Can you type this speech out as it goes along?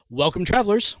Welcome,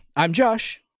 travelers. I'm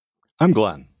Josh. I'm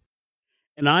Glenn.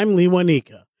 And I'm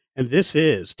Lewanika. And this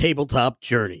is Tabletop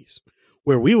Journeys,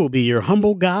 where we will be your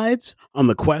humble guides on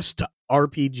the quest to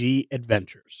RPG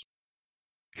adventures.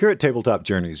 Here at Tabletop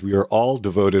Journeys, we are all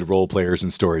devoted role players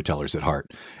and storytellers at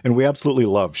heart, and we absolutely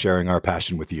love sharing our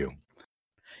passion with you.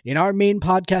 In our main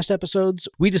podcast episodes,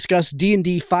 we discuss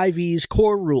D&D 5e's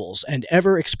core rules and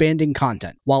ever-expanding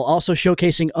content, while also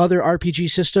showcasing other RPG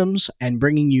systems and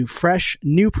bringing you fresh,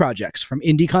 new projects from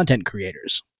indie content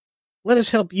creators. Let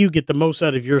us help you get the most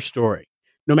out of your story,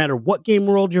 no matter what game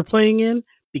world you're playing in,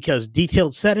 because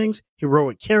detailed settings,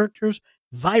 heroic characters,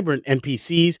 vibrant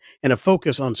NPCs, and a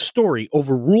focus on story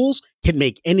over rules can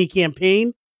make any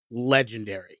campaign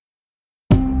legendary.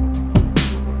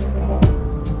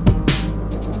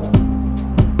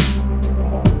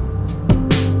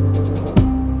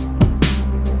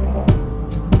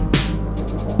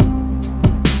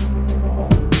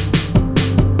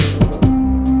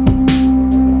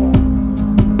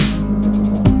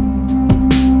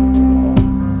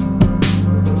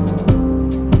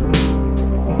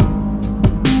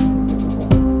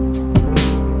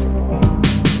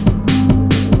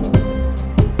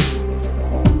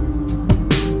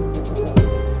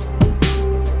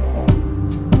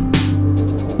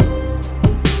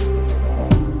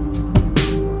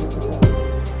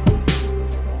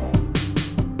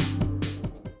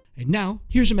 Now,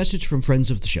 here's a message from friends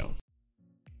of the show.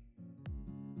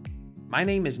 My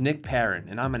name is Nick Perrin,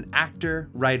 and I'm an actor,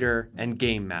 writer, and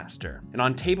game master. And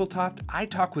on Tabletop, I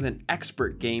talk with an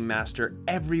expert game master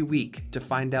every week to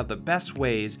find out the best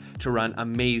ways to run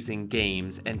amazing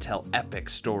games and tell epic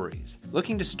stories.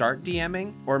 Looking to start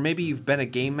DMing? Or maybe you've been a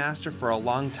game master for a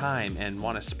long time and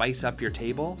want to spice up your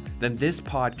table? Then this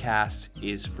podcast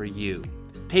is for you.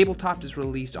 Tabletop is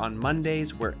released on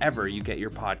Mondays wherever you get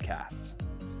your podcasts.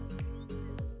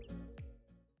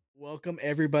 Welcome,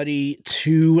 everybody,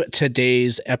 to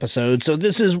today's episode. So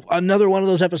this is another one of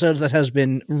those episodes that has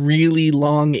been really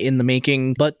long in the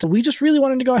making, but we just really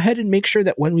wanted to go ahead and make sure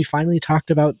that when we finally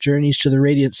talked about Journeys to the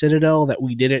Radiant Citadel, that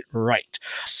we did it right.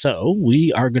 So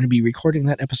we are going to be recording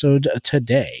that episode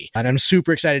today, and I'm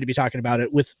super excited to be talking about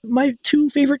it with my two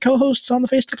favorite co-hosts on the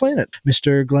face of the planet,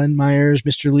 Mr. Glenn Myers,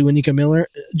 Mr. Lewanika Miller.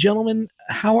 Gentlemen,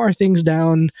 how are things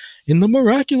down in the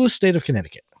miraculous state of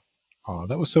Connecticut? Oh,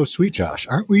 that was so sweet, Josh.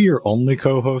 Aren't we your only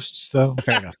co-hosts, though?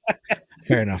 Fair enough.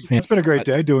 Fair enough. Yeah. It's been a great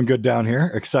day, doing good down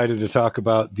here. Excited to talk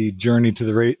about the journey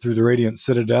to through the Radiant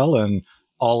Citadel and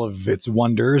all of its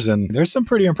wonders. And there's some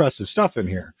pretty impressive stuff in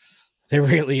here. There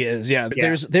really is. Yeah.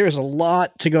 There's a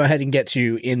lot to go ahead and get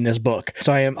to in this book.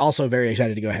 So I am also very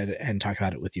excited to go ahead and talk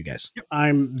about it with you guys.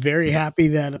 I'm very happy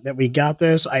that we got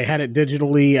this. I had it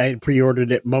digitally. I had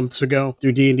pre-ordered it months ago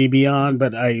through D&D Beyond,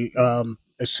 but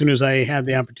as soon as I had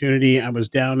the opportunity, I was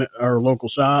down at our local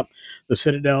shop, the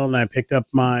Citadel, and I picked up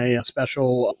my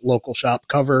special local shop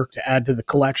cover to add to the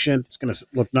collection. It's going to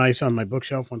look nice on my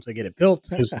bookshelf once I get it built,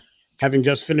 because having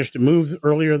just finished a move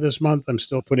earlier this month, I'm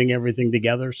still putting everything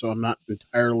together, so I'm not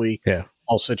entirely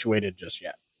all situated just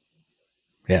yet.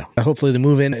 Yeah. Hopefully the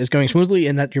move-in is going smoothly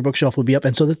and that your bookshelf will be up,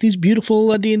 and so that these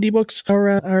beautiful D&D books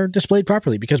are displayed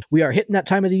properly, because we are hitting that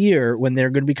time of the year when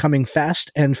they're going to be coming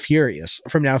fast and furious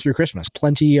from now through Christmas.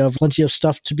 Plenty of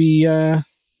stuff to be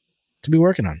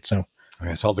working on. So I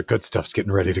guess all the good stuff's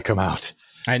getting ready to come out.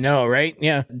 I know, right?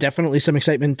 Yeah. Definitely some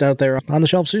excitement out there on the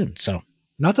shelf soon. So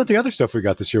not that the other stuff we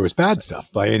got this year was bad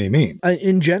stuff by any means.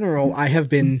 In general, I have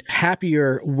been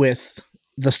happier with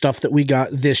the stuff that we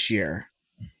got this year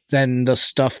than the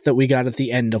stuff that we got at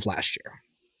the end of last year.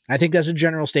 I think that's a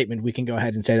general statement. We can go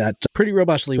ahead and say that pretty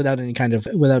robustly without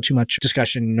too much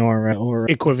discussion or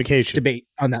equivocation debate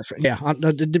on that. Yeah,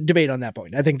 debate on that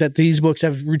point. I think that these books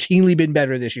have routinely been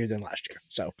better this year than last year.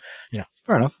 So,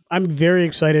 fair enough. I'm very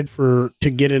excited to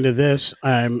get into this.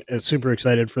 I'm super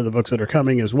excited for the books that are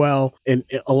coming as well. And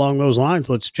along those lines,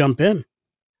 let's jump in.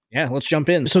 Yeah, let's jump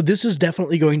in. So this is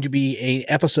definitely going to be an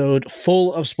episode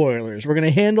full of spoilers. We're going to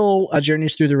handle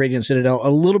Journeys Through the Radiant Citadel a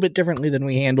little bit differently than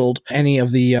we handled any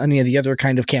of the other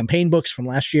kind of campaign books from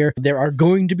last year. There are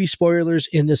going to be spoilers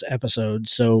in this episode,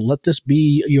 so let this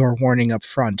be your warning up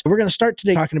front. We're going to start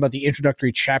today talking about the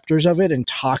introductory chapters of it and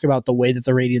talk about the way that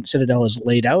the Radiant Citadel is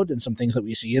laid out and some things that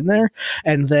we see in there.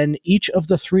 And then each of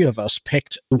the three of us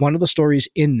picked one of the stories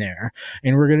in there,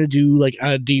 and we're going to do like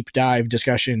a deep dive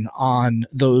discussion on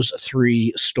those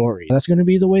three stories. That's going to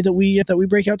be the way that we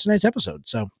break out tonight's episode.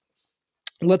 So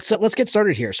let's get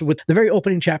started here. So with the very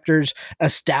opening chapters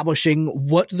establishing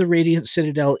what the Radiant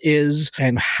Citadel is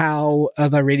and how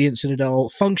the Radiant Citadel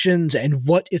functions and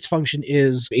what its function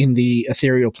is in the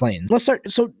ethereal plane. Let's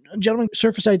start. So gentlemen,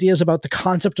 surface ideas about the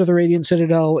concept of the Radiant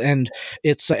Citadel and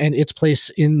its place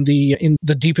in the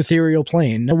deep ethereal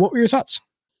plane. What were your thoughts?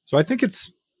 So I think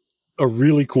it's a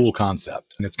really cool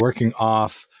concept, and it's working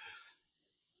off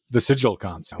the sigil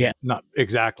concept. Yeah. Not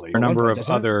exactly. A number of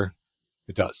other...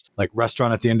 It does. Like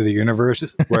Restaurant at the End of the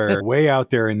Universe, where way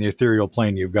out there in the ethereal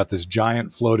plane, you've got this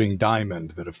giant floating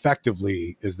diamond that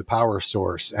effectively is the power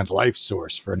source and life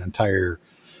source for an entire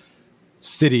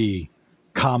city,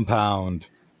 compound,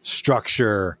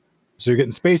 structure. So you're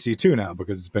getting spacey too now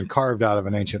because it's been carved out of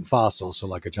an ancient fossil. So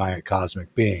like a giant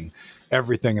cosmic being,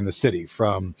 everything in the city,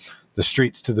 from the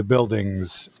streets to the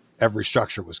buildings, every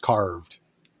structure was carved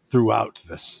throughout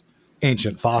this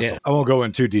ancient fossil. Yeah. I won't go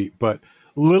in too deep, but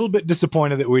a little bit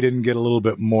disappointed that we didn't get a little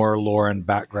bit more lore and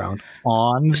background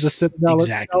on the Citadel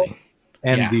itself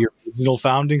and the original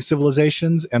founding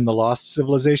civilizations and the lost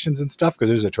civilizations and stuff, because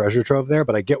there's a treasure trove there,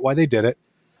 but I get why they did it.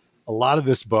 A lot of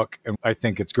this book, and I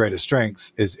think its greatest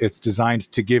strengths, is it's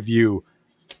designed to give you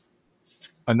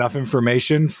enough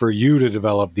information for you to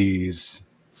develop these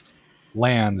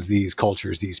lands, these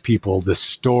cultures, these people, this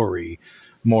story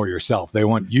more yourself. They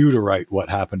want you to write what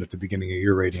happened at the beginning of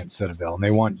your Radiant Citadel, and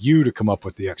they want you to come up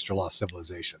with the extra lost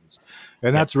civilizations.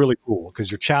 And that's really cool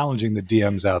because you're challenging the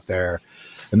DMs out there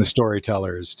and the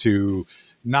storytellers to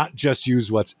not just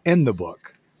use what's in the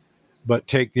book, but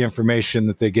take the information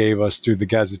that they gave us through the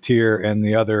Gazetteer and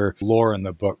the other lore in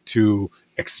the book to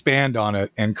expand on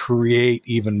it and create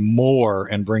even more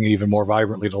and bring it even more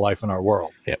vibrantly to life in our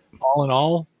world. Yep. All in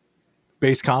all,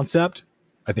 base concept,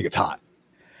 I think it's hot.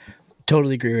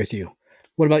 Totally agree with you.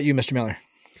 What about you, Mr. Miller?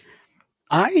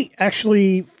 I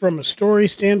actually, from a story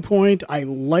standpoint, I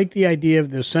like the idea of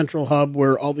the central hub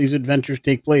where all these adventures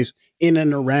take place in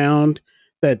and around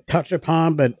that touch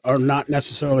upon but are not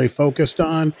necessarily focused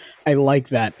on. I like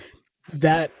that.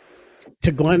 That,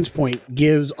 to Glenn's point,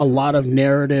 gives a lot of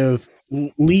narrative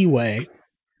leeway,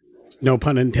 no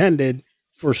pun intended,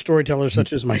 for storytellers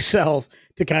such as myself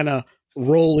to kind of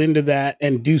roll into that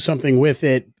and do something with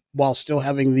it while still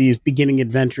having these beginning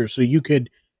adventures. So you could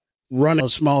run a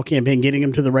small campaign, getting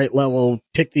them to the right level,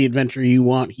 pick the adventure you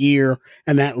want here,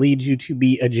 and that leads you to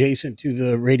be adjacent to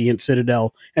the Radiant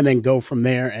Citadel, and then go from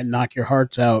there and knock your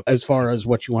hearts out as far as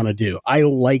what you want to do. I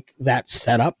like that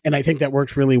setup, and I think that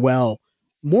works really well.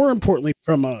 More importantly,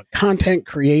 from a content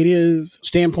creative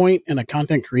standpoint and a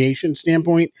content creation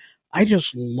standpoint, I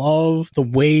just love the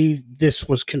way this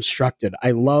was constructed.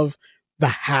 I love the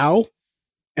how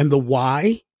and the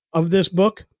why of this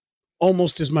book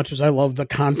almost as much as I love the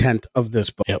content of this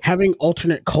book. Yep. Having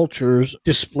alternate cultures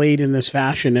displayed in this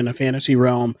fashion in a fantasy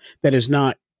realm that is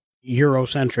not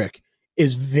Eurocentric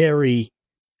is very,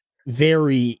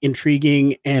 very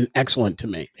intriguing and excellent to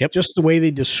me. Yep. Just the way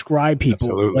they describe people.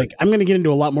 Absolutely. Like, I'm going to get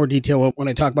into a lot more detail when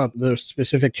I talk about the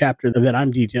specific chapter that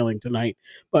I'm detailing tonight.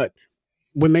 But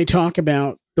when they talk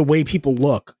about the way people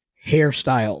look,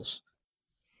 hairstyles,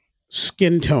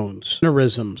 skin tones,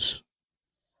 mannerisms,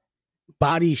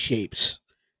 body shapes,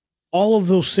 all of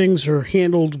those things are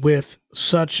handled with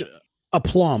such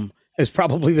aplomb, is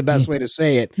probably the best way to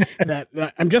say it, that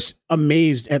I'm just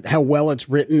amazed at how well it's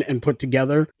written and put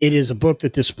together. It is a book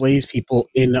that displays people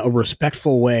in a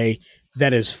respectful way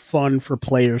that is fun for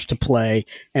players to play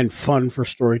and fun for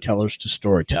storytellers to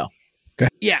storytell. Okay.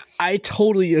 Yeah, I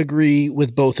totally agree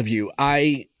with both of you.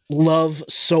 I love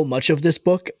so much of this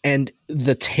book, and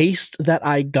the taste that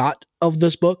I got of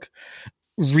this book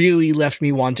really left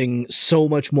me wanting so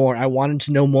much more. I wanted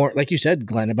to know more, like you said,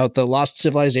 Glenn, about the lost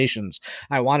civilizations.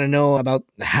 I want to know about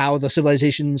how the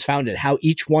civilizations found it, how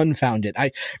each one found it.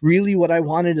 What I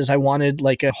wanted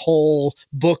like a whole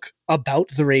book about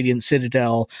the Radiant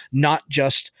Citadel, not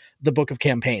just the book of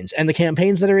campaigns. And the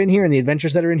campaigns that are in here and the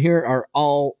adventures that are in here are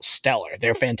all stellar.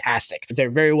 They're fantastic.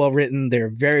 They're very well written. They're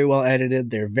very well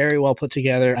edited. They're very well put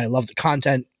together. I love the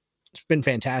content. It's been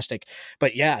fantastic.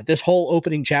 But yeah, this whole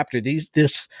opening chapter,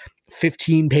 this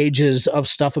 15 pages of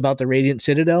stuff about the Radiant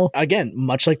Citadel, again,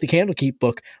 much like the Candlekeep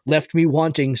book, left me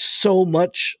wanting so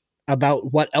much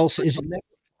about what else is in there.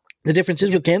 The difference is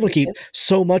with Candlekeep,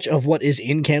 so much of what is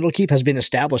in Candlekeep has been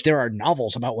established. There are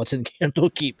novels about what's in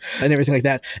Candlekeep and everything like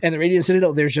that. And the Radiant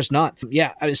Citadel, there's just not.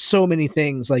 Yeah, so many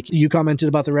things. Like you commented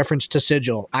about the reference to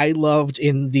sigil. I loved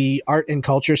in the art and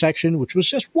culture section, which was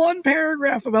just one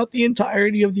paragraph about the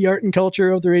entirety of the art and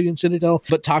culture of the Radiant Citadel,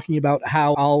 but talking about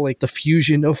how all like the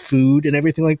fusion of food and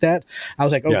everything like that. I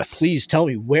was like, oh, yes. Please tell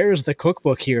me, where's the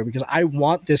cookbook here? Because I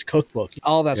want this cookbook.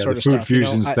 All that sort of stuff. The food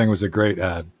fusions thing was a great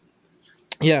ad.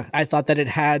 Yeah, I thought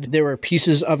that there were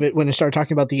pieces of it when it started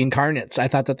talking about the incarnates. I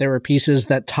thought that there were pieces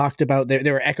that talked about,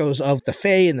 there were echoes of the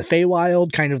Fae and the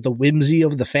Feywild, kind of the whimsy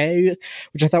of the Fae,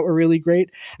 which I thought were really great.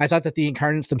 I thought that the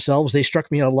incarnates themselves, they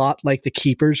struck me a lot like the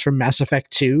Keepers from Mass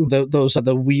Effect 2. Those are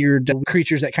the weird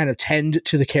creatures that kind of tend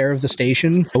to the care of the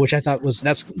station, which I thought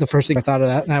that's the first thing I thought of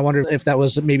that. And I wondered if that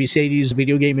was maybe Sadie's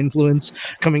video game influence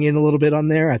coming in a little bit on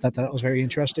there. I thought that was very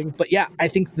interesting. But yeah, I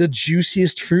think the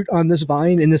juiciest fruit on this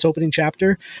vine in this opening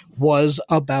chapter was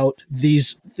about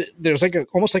these. There's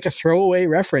almost like a throwaway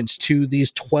reference to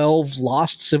these 12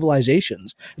 lost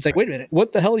civilizations. It's like, wait a minute,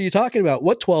 what the hell are you talking about?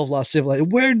 What 12 lost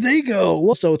civilizations? Where'd they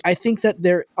go? So I think that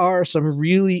there are some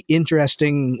really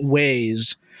interesting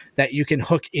ways that you can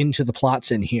hook into the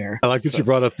plots in here. I like that you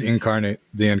brought up the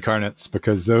incarnates,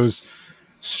 because those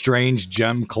strange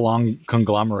gem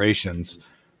conglomerations,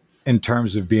 in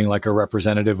terms of being like a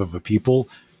representative of a people,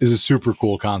 is a super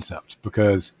cool concept,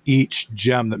 because each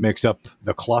gem that makes up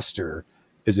the cluster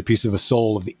is a piece of a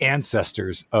soul of the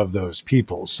ancestors of those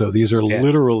people. So these are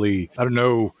literally, I don't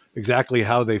know exactly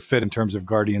how they fit in terms of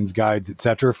guardians, guides,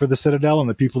 etc. for the Citadel and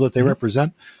the people that they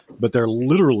represent, but they're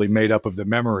literally made up of the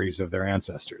memories of their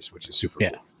ancestors, which is super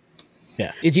cool.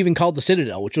 Yeah, it's even called the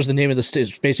Citadel, which was the name of the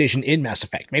space station in Mass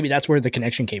Effect. Maybe that's where the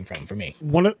connection came from for me.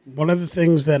 One of the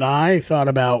things that I thought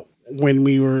about when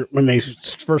they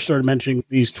first started mentioning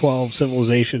these 12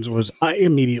 civilizations was I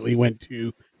immediately went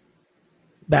to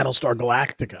Battlestar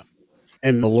Galactica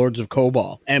and the Lords of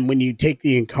Kobol. And when you take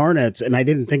the incarnates, and I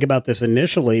didn't think about this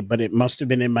initially, but it must have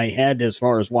been in my head as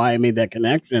far as why I made that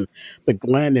connection. But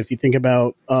Glenn, if you think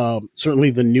about certainly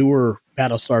the newer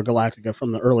Battlestar Galactica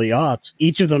from the early aughts,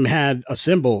 each of them had a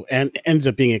symbol and ends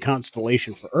up being a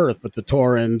constellation for Earth, but the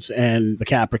Taurans and the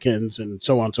Capricorns and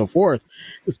so on and so forth.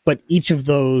 But each of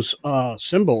those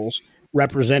symbols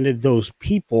represented those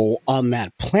people on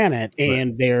that planet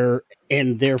and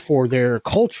therefore their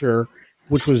culture,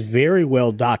 which was very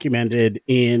well documented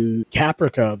in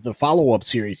Caprica, the follow-up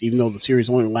series. Even though the series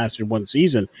only lasted one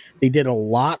season, they did a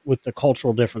lot with the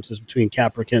cultural differences between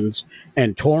Capricorns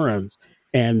and Taurans.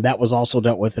 And that was also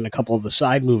dealt with in a couple of the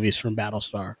side movies from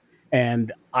Battlestar.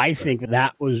 And I think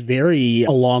that was very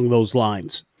along those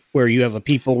lines, where you have a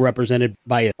people represented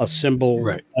by a symbol.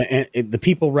 Right. The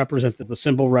people represent the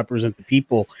symbol represent the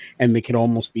people, and they can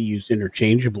almost be used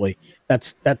interchangeably.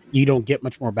 That you don't get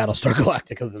much more Battlestar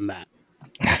Galactica than that.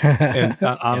 And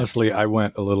honestly, I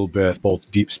went a little bit both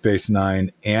Deep Space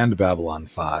Nine and Babylon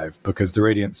 5, because the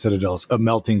Radiant Citadel's a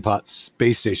melting pot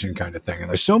space station kind of thing. And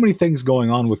there's so many things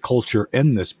going on with culture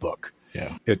in this book.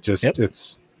 Yeah. It just,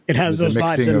 it has those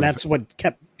vibes, and that's what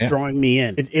kept drawing me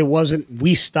in. It wasn't,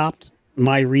 we stopped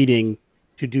my reading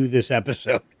to do this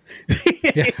episode.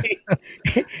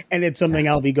 And it's something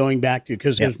I'll be going back to,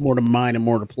 because there's more to mine and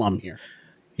more to plumb here.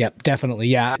 Yep, definitely.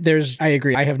 Yeah, I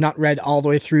agree. I have not read all the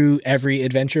way through every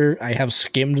adventure. I have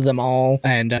skimmed them all.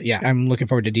 And I'm looking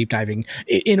forward to deep diving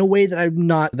in a way that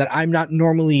I'm not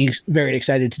normally very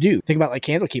excited to do. Think about like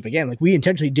Candlekeep again. Like, we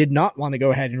intentionally did not want to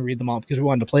go ahead and read them all because we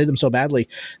wanted to play them so badly.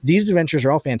 These adventures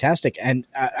are all fantastic. And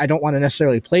I don't want to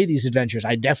necessarily play these adventures.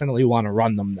 I definitely want to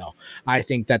run them though. I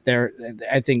think,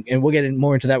 and we'll get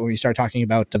more into that when we start talking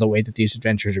about the way that these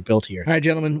adventures are built here. All right,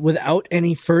 gentlemen, without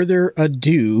any further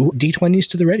ado, D20s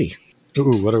to the ready.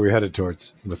 Ooh, what are we headed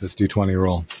towards with this D20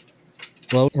 roll?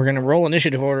 Well, we're going to roll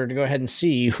initiative order to go ahead and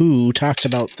see who talks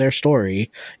about their story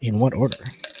in what order.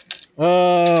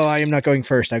 Oh, I am not going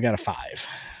first. I've got a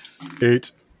 5.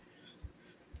 8.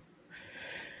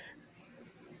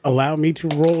 Allow me to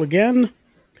roll again,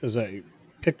 because I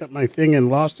picked up my thing and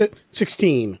lost it.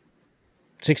 16.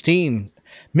 16.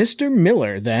 Mr.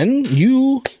 Miller, then,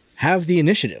 you have the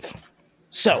initiative.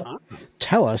 So,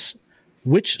 tell us,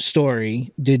 which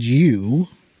story did you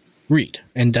read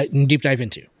and deep dive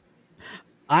into?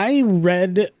 I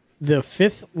read the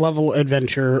 5th level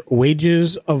adventure,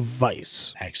 Wages of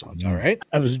Vice. Excellent. All right.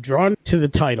 I was drawn to the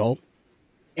title,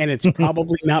 and it's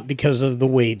probably not because of the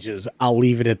wages. I'll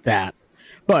leave it at that.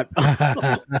 But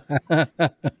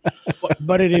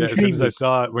it intrigued me. As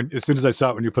soon as I saw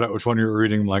it when you put out which one you were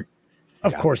reading, I'm like,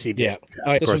 of course he did.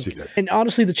 Yeah, of course he did. And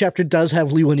honestly, the chapter does have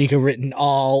Lewanika written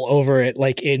all over it,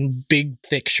 like in big,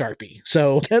 thick Sharpie.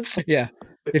 So that's,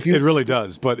 It really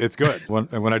does, but it's good.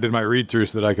 When I did my read through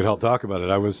so that I could help talk about it,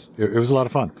 it was a lot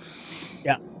of fun.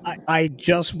 Yeah, I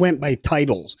just went by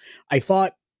titles. I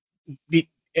thought,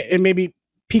 and maybe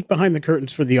peek behind the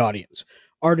curtains for the audience.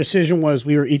 our decision was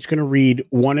we were each going to read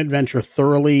one adventure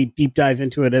thoroughly, deep dive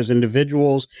into it as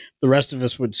individuals. The rest of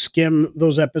us would skim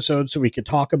those episodes so we could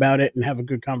talk about it and have a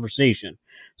good conversation.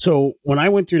 So when I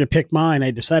went through to pick mine,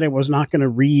 I decided I was not going to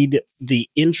read the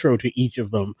intro to each of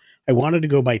them. I wanted to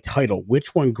go by title,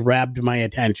 which one grabbed my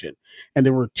attention. And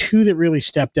there were two that really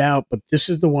stepped out, but this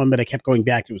is the one that I kept going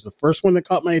back to. It was the first one that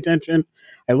caught my attention.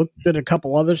 I looked at a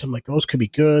couple others. I'm like, those could be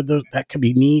good. That could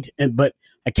be neat. But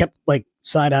I kept like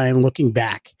side-eyeing, looking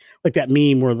back, like that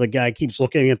meme where the guy keeps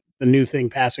looking at the new thing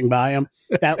passing by him.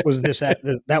 That was this.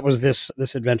 That was this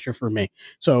adventure for me.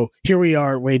 So here we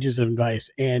are, Wages of Advice,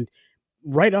 and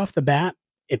right off the bat,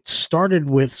 it started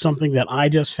with something that I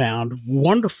just found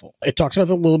wonderful. It talks about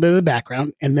a little bit of the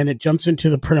background, and then it jumps into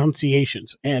the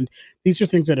pronunciations. And these are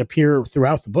things that appear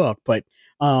throughout the book. But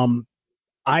I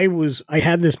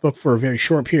had this book for a very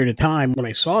short period of time when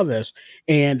I saw this,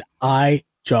 and I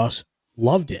just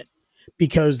loved it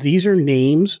because these are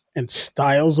names and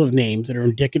styles of names that are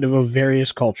indicative of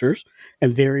various cultures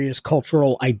and various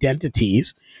cultural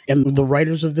identities. And the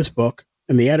writers of this book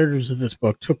and the editors of this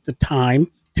book took the time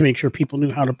to make sure people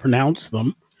knew how to pronounce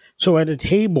them. So at a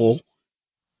table,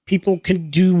 people can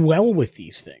do well with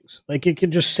these things. Like it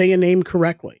can just say a name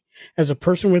correctly. As a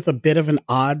person with a bit of an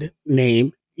odd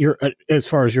name, as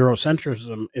far as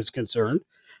Eurocentrism is concerned,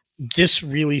 this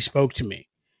really spoke to me.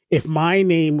 If my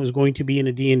name was going to be in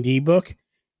a D&D book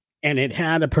and it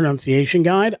had a pronunciation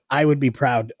guide, I would be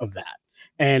proud of that.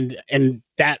 And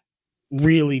that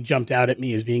really jumped out at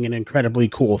me as being an incredibly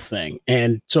cool thing.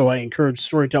 And so I encourage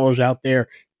storytellers out there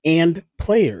and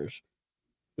players.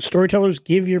 Storytellers,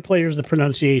 give your players the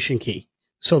pronunciation key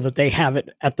so that they have it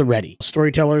at the ready.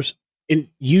 Storytellers,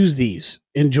 use these,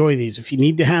 enjoy these. If you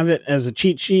need to have it as a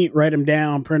cheat sheet, write them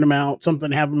down, print them out,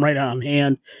 something, have them right on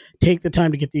hand. Take the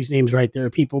time to get these names right. There are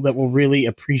people that will really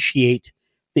appreciate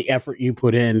the effort you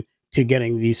put in to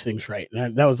getting these things right.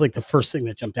 And that was like the first thing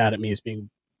that jumped out at me as being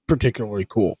particularly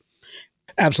cool.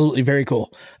 Absolutely. Very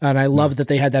cool. And I love that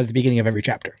they had that at the beginning of every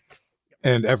chapter.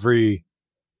 And every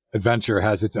adventure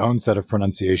has its own set of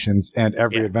pronunciations, and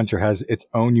every adventure has its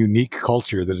own unique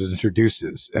culture that it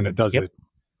introduces, and it does it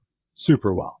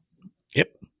super well. Yep.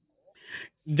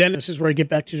 Then this is where I get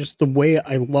back to just the way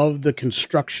I love the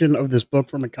construction of this book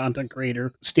from a content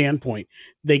creator standpoint.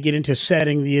 They get into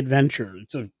setting the adventure.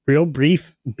 It's a real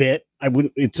brief bit.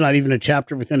 It's not even a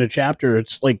chapter within a chapter.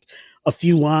 It's like a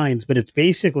few lines, but it's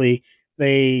basically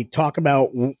they talk about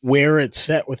where it's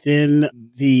set within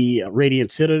the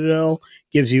Radiant Citadel,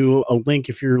 gives you a link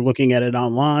if you're looking at it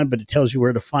online, but it tells you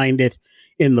where to find it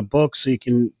in the book so you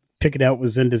can pick it out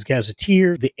with Zenda's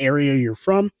Gazetteer, the area you're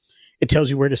from. It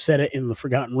tells you where to set it in the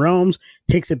Forgotten Realms,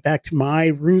 takes it back to my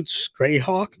roots,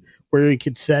 Greyhawk, where you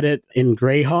could set it in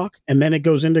Greyhawk, and then it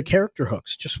goes into character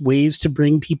hooks, just ways to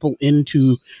bring people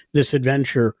into this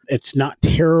adventure. It's not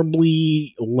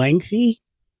terribly lengthy.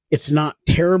 It's not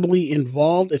terribly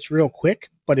involved. It's real quick,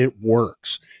 but it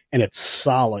works, and it's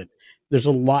solid. There's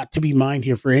a lot to be mined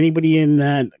here for anybody in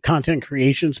that content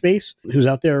creation space who's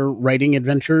out there writing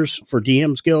adventures for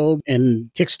DM's Guild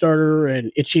and Kickstarter and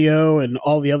Itch.io and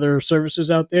all the other services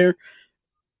out there.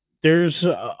 There's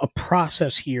a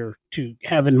process here to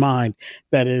have in mind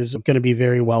that is going to be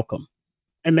very welcome.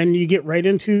 And then you get right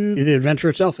into the adventure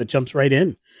itself. It jumps right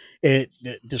in. It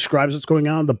describes what's going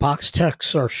on. The box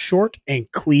texts are short and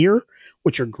clear,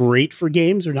 which are great for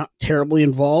games. They're not terribly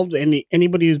involved.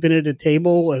 Anybody who's been at a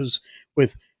table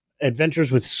with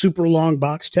adventures with super long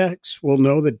box texts will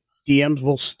know that DMs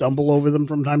will stumble over them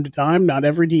from time to time. Not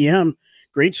every DM.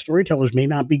 Great storytellers may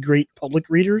not be great public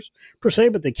readers per se,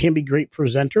 but they can be great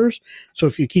presenters. So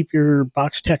if you keep your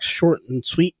box text short and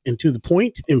sweet and to the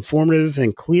point, informative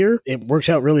and clear, it works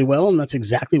out really well. And that's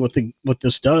exactly what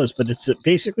this does. But it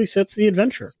basically sets the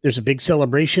adventure. There's a big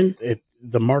celebration.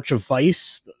 The March of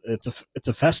Vice. It's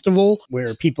a festival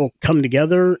where people come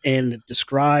together, and it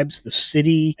describes the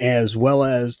city as well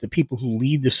as the people who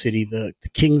lead the city, the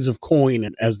kings of coin,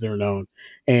 as they're known.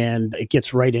 And it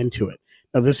gets right into it.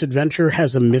 Now, this adventure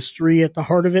has a mystery at the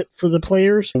heart of it for the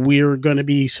players. We're going to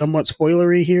be somewhat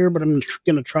spoilery here, but I'm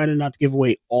going to try to not give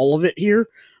away all of it here.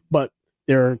 But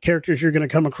there are characters you're going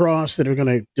to come across that are going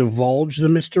to divulge the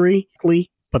mystery.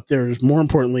 But there's more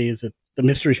importantly is that the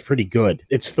mystery is pretty good.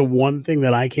 It's the one thing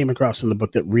that I came across in the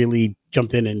book that really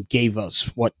jumped in and gave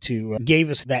us gave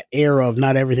us that air of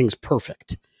not everything's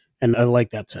perfect. And I like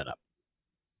that setup.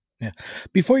 Yeah.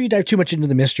 Before you dive too much into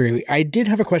the mystery, I did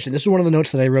have a question. This is one of the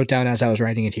notes that I wrote down as I was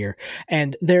writing it here.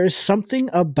 And there is something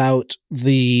about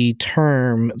the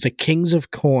term, the Kings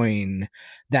of Coin,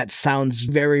 that sounds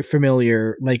very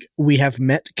familiar. Like we have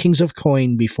met Kings of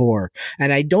Coin before.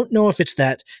 And I don't know if it's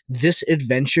that this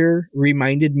adventure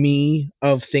reminded me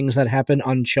of things that happened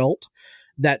on Chult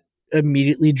that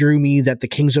immediately drew me that the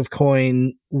Kings of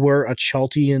Coin were a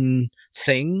Chultian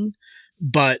thing.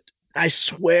 But I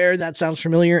swear that sounds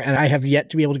familiar, and I have yet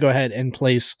to be able to go ahead and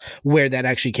place where that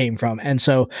actually came from. And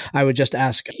so I would just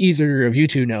ask either of you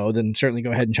two know, then certainly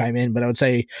go ahead and chime in. But I would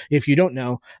say if you don't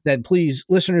know, then please,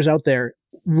 listeners out there,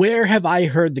 where have I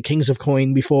heard the Kings of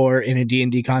Coin before in a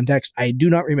D&D context? I do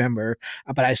not remember,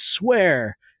 but I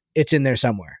swear it's in there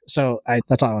somewhere. So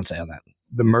that's all I want to say on that.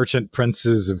 The Merchant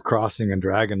Princes of Crossing and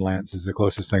Dragonlance is the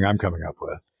closest thing I'm coming up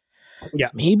with. Yeah,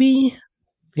 maybe.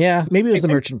 Yeah, maybe it was the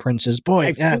Merchant Princes.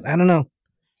 Boy, I don't know.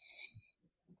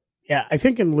 Yeah, I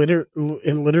think in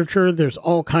literature, there's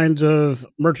all kinds of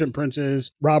merchant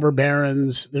princes, robber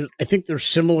barons. I think there's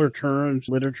similar terms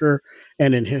in literature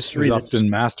and in history. There's often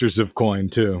masters of coin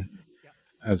too,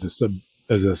 as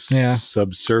a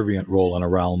subservient role in a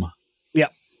realm. Yeah.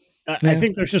 I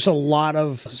think there's just a lot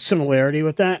of similarity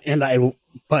with that.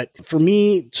 But for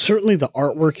me, certainly the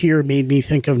artwork here made me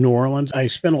think of New Orleans. I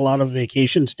spent a lot of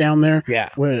vacations down there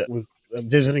with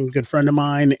visiting a good friend of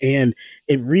mine, and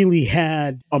it really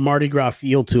had a Mardi Gras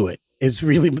feel to it. It's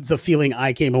really the feeling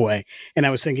I came away. And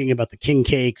I was thinking about the king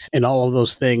cakes and all of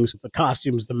those things, the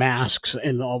costumes, the masks,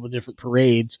 and all the different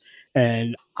parades.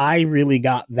 And I really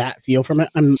got that feel from it.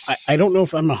 I don't know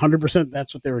if I'm 100%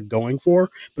 that's what they were going for,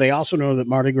 but I also know that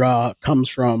Mardi Gras comes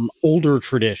from older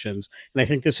traditions. And I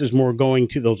think this is more going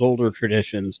to those older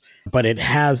traditions, but it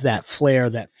has that flair,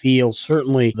 that feel.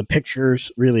 Certainly the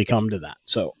pictures really come to that.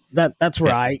 So that's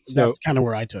kind of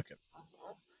where I took it.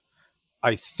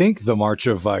 I think the March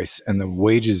of Vice and the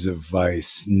Wages of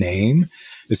Vice name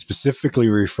is specifically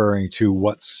referring to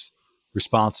what's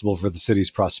responsible for the city's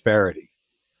prosperity,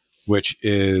 which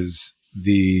is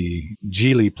the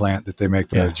Geely plant that they make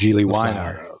the Geely wine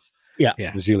out of. Yeah.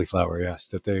 The Geely flower,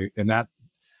 yes.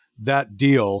 That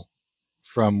deal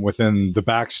from within the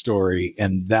backstory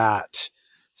and that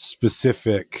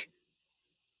specific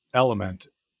element,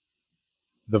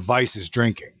 the Vice is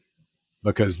drinking,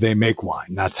 because they make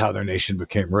wine. That's how their nation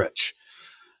became rich.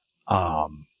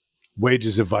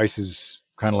 Wages of Vice is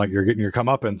kind of like you're getting your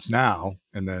comeuppance now,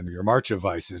 and then your March of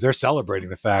Vices. They're celebrating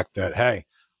the fact that, hey,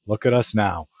 look at us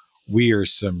now. We are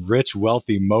some rich,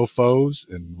 wealthy mofos,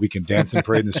 and we can dance and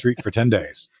parade in the street for 10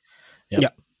 days.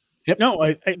 Yep. No,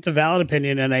 it's a valid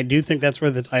opinion, and I do think that's where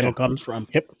the title comes from.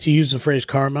 Yep. To use the phrase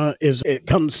karma, it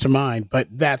comes to mind, but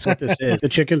that's what this is. The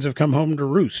chickens have come home to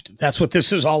roost. That's what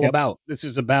this is all about. This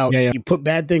is about you put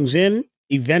bad things in,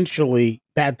 eventually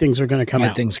bad things are going to come out.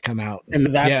 Bad things come out.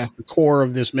 And that's the core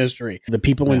of this mystery. The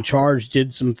people in charge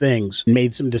did some things,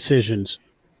 made some decisions.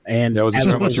 And that wasn't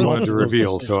sure how much you wanted to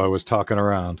reveal, so I was talking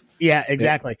around. Yeah,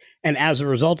 exactly. Yeah. And as a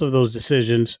result of those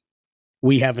decisions,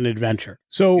 we have an adventure.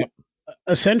 So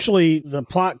essentially, the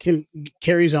plot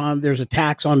carries on. There's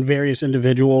attacks on various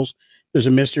individuals. There's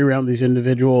a mystery around these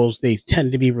individuals. They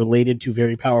tend to be related to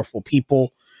very powerful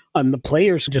people. The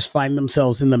players just find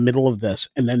themselves in the middle of this,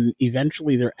 and then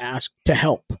eventually they're asked to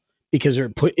help because they're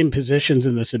put in positions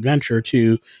in this adventure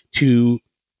to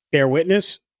bear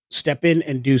witness, step in,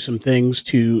 and do some things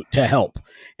to help.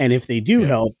 And if they do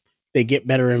help, they get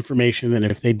better information than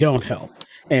if they don't help.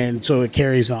 And so it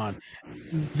carries on.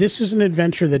 This is an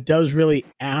adventure that does really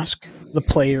ask the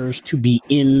players to be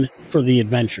in for the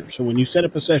adventure. So when you set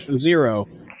up a session 0,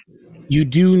 you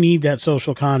do need that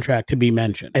social contract to be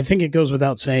mentioned. I think it goes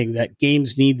without saying that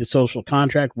games need the social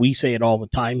contract. We say it all the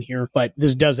time here, but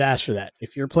this does ask for that.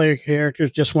 If your player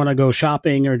characters just want to go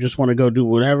shopping or just want to go do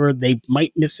whatever, they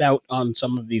might miss out on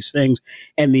some of these things,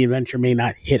 and the adventure may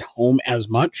not hit home as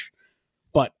much.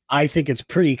 But I think it's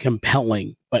pretty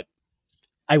compelling. But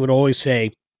I would always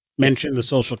say, mention the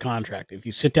social contract. If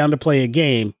you sit down to play a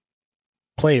game,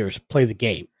 players play the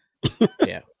game.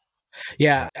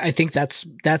 Yeah, I think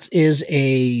that is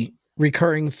a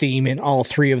recurring theme in all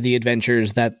 3 of the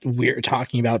adventures that we're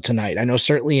talking about tonight. I know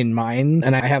certainly in mine,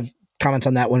 and I have comments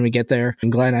on that when we get there.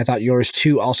 And Glenn, I thought yours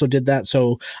too also did that.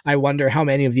 So I wonder how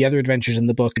many of the other adventures in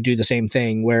the book do the same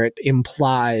thing, where it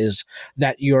implies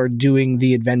that you're doing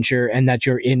the adventure and that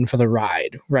you're in for the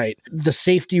ride, right? The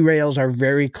safety rails are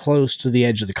very close to the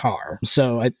edge of the car.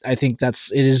 So I think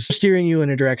it is steering you in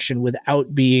a direction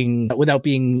without being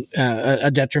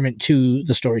a detriment to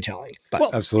the storytelling.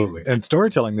 But absolutely. And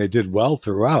storytelling, they did well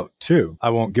throughout too. I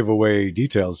won't give away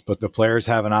details, but the players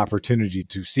have an opportunity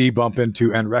to see, bump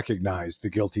into, and recognize recognize the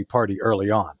guilty party early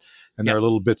on. And Yep. there are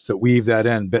little bits that weave that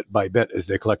in bit by bit as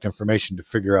they collect information to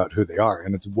figure out who they are.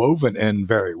 And it's woven in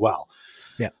very well.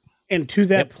 And to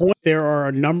that point, there are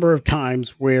a number of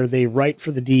times where they write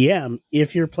for the DM,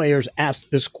 if your players ask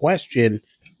this question,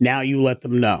 now you let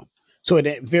them know. So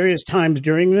at various times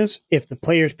during this, if the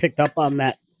players picked up on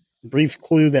that brief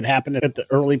clue that happened at the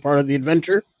early part of the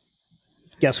adventure,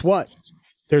 guess what?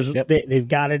 They've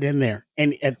got it in there.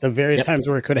 And at the various times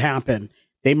where it could happen,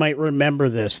 they might remember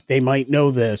this. They might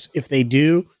know this. If they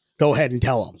do, go ahead and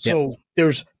tell them. So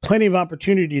there's plenty of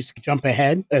opportunities to jump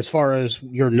ahead as far as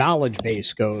your knowledge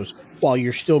base goes while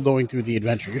you're still going through the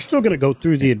adventure. You're still going to go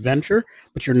through the adventure,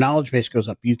 but your knowledge base goes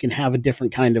up. You can have a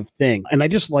different kind of thing. And I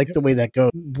just like the way that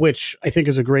goes, which I think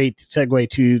is a great segue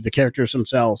to the characters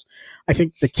themselves. I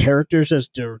think the characters as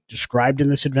they're described in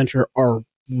this adventure are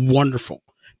wonderful.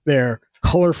 They're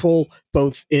colorful,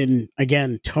 both in,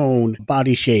 again, tone,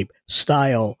 body shape,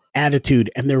 style, attitude,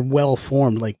 and they're well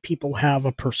formed. Like, people have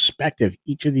a perspective.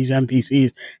 Each of these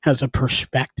NPCs has a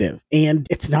perspective. And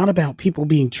it's not about people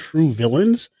being true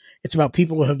villains. It's about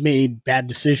people who have made bad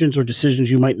decisions or decisions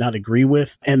you might not agree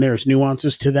with. And there's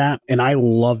nuances to that. And I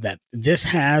love that. This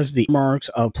has the marks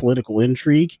of political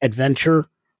intrigue, adventure,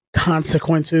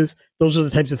 consequences. Those are the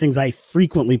types of things I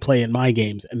frequently play in my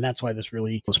games, and that's why this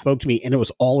really spoke to me. And it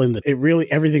was all in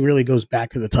everything really goes back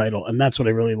to the title, and that's what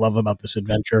I really love about this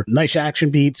adventure. Nice action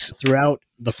beats throughout.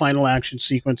 The final action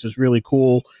sequence is really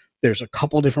cool. There's a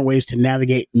couple different ways to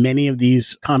navigate many of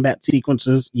these combat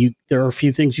sequences. There are a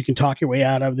few things you can talk your way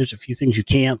out of. There's a few things you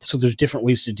can't. So there's different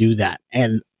ways to do that.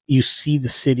 And you see the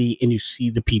city and you see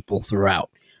the people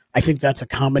throughout. I think that's a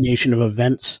combination of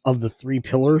events of the three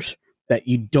pillars that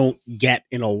you don't get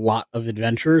in a lot of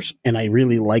adventures. And I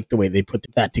really like the way they put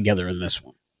that together in this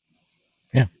one.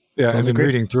 Yeah. Totally And in agree.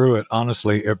 reading through it,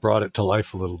 honestly, it brought it to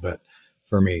life a little bit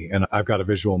for me. And I've got a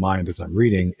visual mind as I'm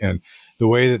reading, and the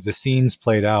way that the scenes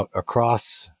played out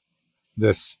across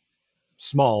this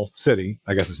small city,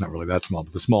 I guess it's not really that small,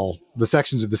 but the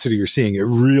sections of the city you're seeing, it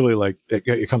really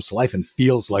it comes to life and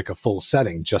feels like a full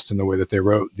setting, just in the way that they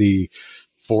wrote the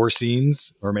 4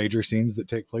 scenes or major scenes that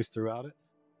take place throughout it.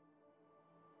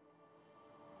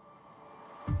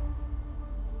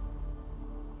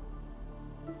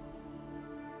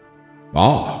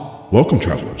 Ah, welcome,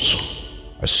 travelers.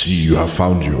 I see you have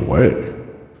found your way.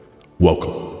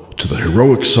 Welcome to the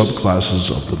heroic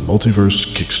subclasses of the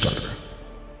Multiverse Kickstarter.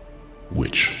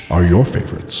 Which are your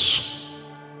favorites?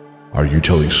 Are you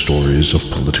telling stories of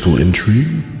political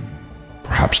intrigue?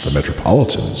 Perhaps the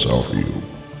Metropolitans are for you.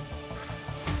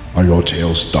 Are your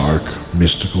tales dark,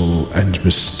 mystical, and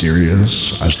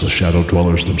mysterious as the Shadow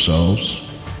Dwellers themselves?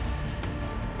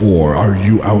 Or are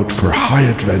you out for high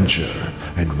adventure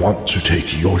and want to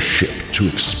take your ship to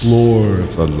explore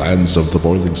the lands of the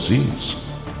boiling seas?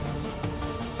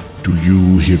 Do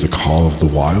you hear the call of the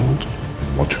wild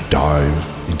and want to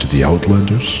dive into the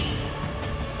Outlanders?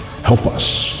 Help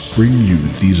us bring you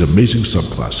these amazing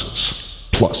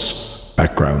subclasses, plus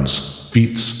backgrounds,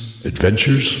 feats,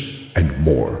 adventures, and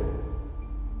more.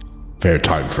 Fair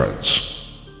time,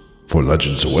 friends, for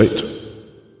legends await.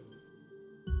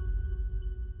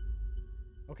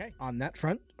 Okay. On that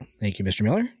front, thank you, Mr.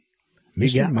 Miller. You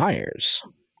Mr. got it. Myers.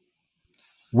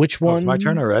 Which one? It's my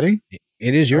turn already?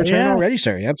 It is your Oh, turn yeah. already,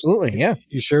 sir. Absolutely. Yeah.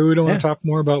 You sure we don't Yeah. want to talk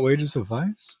more about Wages of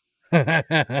Vice?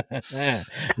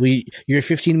 Your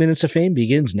 15 minutes of fame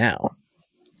begins now.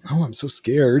 Oh, I'm so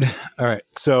scared. All right.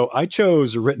 So I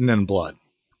chose Written in Blood.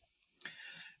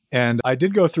 And I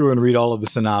did go through and read all of the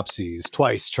synopses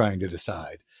twice trying to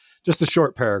decide. Just a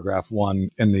short paragraph one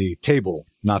in the table,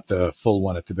 not the full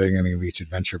one at the beginning of each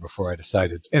adventure before I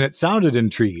decided. And it sounded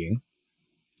intriguing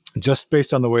just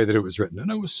based on the way that it was written.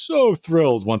 And I was so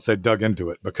thrilled once I dug into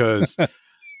it, because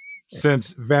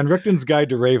since Van Richten's Guide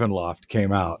to Ravenloft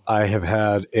came out, I have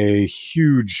had a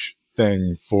huge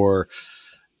thing for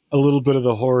a little bit of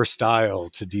the horror style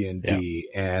to D&D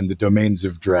and the domains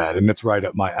of dread. And it's right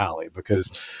up my alley,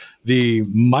 because the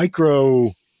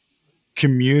micro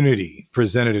community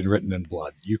presented in Written in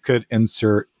Blood, you could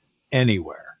insert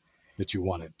anywhere that you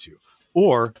wanted to.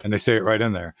 Or, and they say it right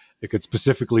in there, it could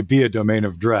specifically be a domain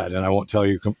of dread. And I won't tell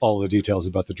you all the details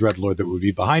about the dread lore that would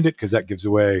be behind it, because that gives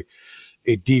away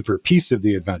a deeper piece of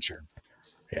the adventure.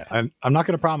 Yeah. I'm not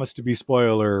going to promise to be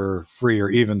spoiler free or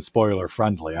even spoiler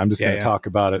friendly. I'm just going to talk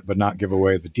about it, but not give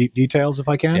away the deep details if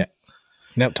I can. Yeah.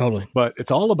 No, totally. But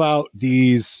it's all about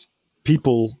these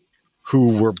people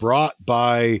who were brought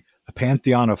by a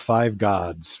pantheon of 5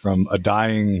 gods from a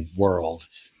dying world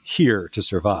here to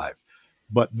survive.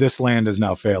 But this land is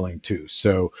now failing too.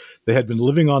 So they had been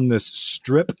living on this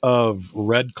strip of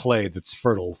red clay that's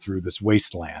fertile through this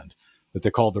wasteland that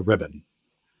they call the ribbon.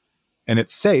 And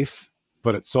it's safe,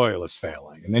 but its soil is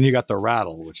failing. And then you got the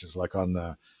rattle, which is like on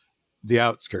the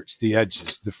outskirts, the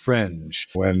edges, the fringe.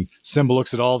 When Simba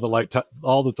looks at all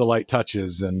that the light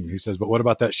touches, and he says, but what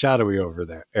about that shadowy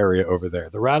area over there?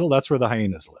 The rattle, that's where the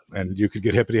hyenas live. And you could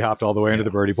get hippity hopped all the way into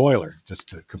the birdie boiler, just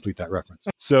to complete that reference.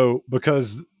 So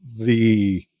because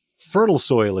the fertile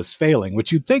soil is failing,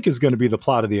 which you'd think is going to be the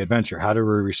plot of the adventure. How do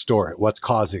we restore it? What's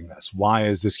causing this? Why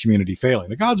is this community failing?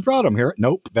 The gods brought them here.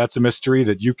 Nope. That's a mystery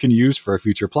that you can use for a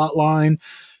future plot line.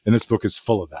 And this book is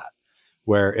full of that,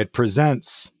 where it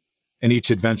presents in each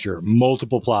adventure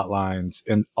multiple plot lines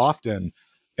and often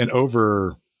an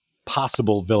over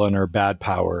possible villain or bad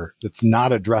power that's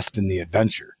not addressed in the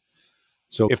adventure.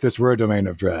 So if this were a domain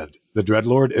of dread, the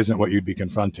Dreadlord isn't what you'd be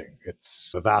confronting.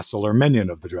 It's a vassal or minion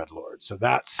of the Dreadlord. So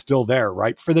that's still there,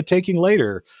 ripe for the taking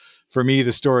later for me,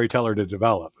 the storyteller, to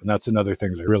develop. And that's another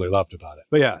thing that I really loved about it.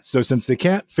 But yeah, so since they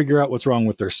can't figure out what's wrong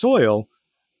with their soil,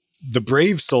 the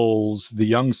brave souls, the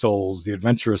young souls, the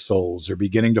adventurous souls are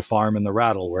beginning to farm in the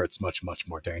rattle where it's much, much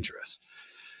more dangerous.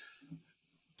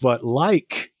 But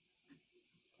like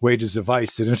Wages of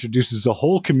Ice, it introduces a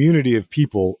whole community of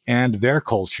people and their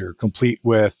culture, complete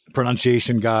with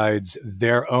pronunciation guides,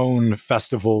 their own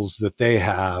festivals that they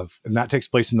have. And that takes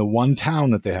place in the one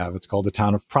town that they have. It's called the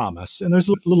Town of Promise. And there's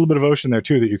a little bit of ocean there,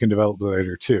 too, that you can develop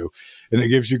later, too. And it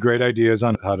gives you great ideas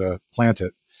on how to plant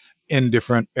it in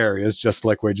different areas, just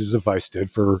like Wages of Ice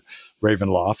did for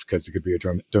Ravenloft, because it could be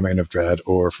a domain of dread,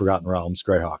 or Forgotten Realms,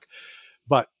 Greyhawk.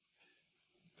 But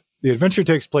the adventure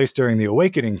takes place during the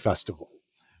Awakening Festival,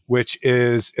 which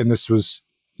is, and this was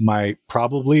my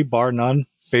probably bar none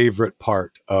favorite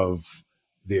part of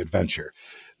the adventure.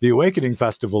 The Awakening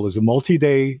Festival is a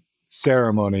multi-day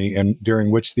ceremony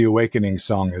during which the Awakening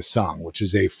Song is sung, which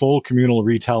is a full communal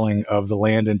retelling of the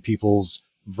land and people's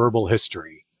verbal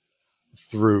history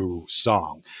through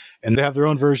song. And they have their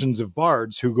own versions of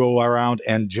bards who go around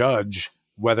and judge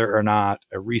whether or not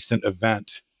a recent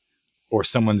event or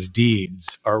someone's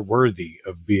deeds are worthy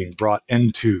of being brought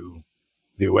into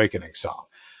the Awakening Song.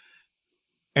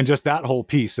 And just that whole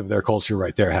piece of their culture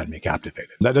right there had me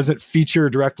captivated. That doesn't feature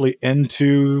directly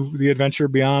into the adventure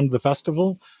beyond the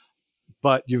festival,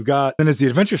 but you've got, then as the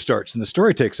adventure starts and the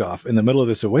story takes off in the middle of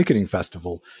this Awakening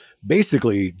Festival,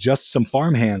 basically just some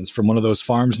farmhands from one of those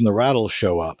farms in the rattle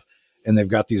show up, and they've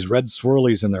got these red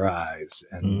swirlies in their eyes,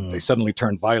 and they suddenly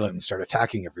turn violent and start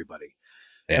attacking everybody.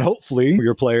 Yeah. And hopefully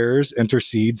your players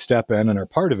intercede, step in, and are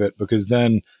part of it, because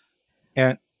then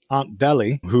Aunt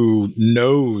Deli, who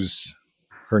knows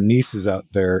her niece is out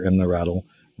there in the rattle,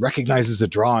 recognizes a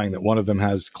drawing that one of them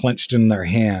has clenched in their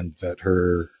hand that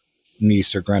her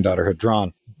niece or granddaughter had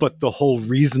drawn. But the whole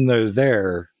reason they're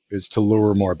there is to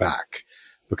lure more back,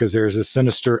 because there's a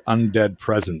sinister undead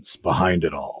presence behind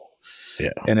it all.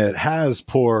 Yeah. And it has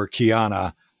poor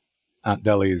Kiana, Aunt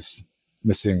Deli's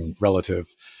missing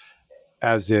relative,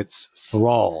 as its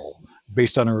thrall,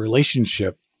 based on a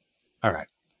relationship. All right.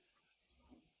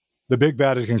 The big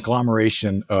bad is a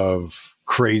conglomeration of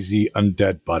crazy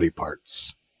undead body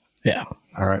parts. Yeah.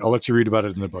 All right. I'll let you read about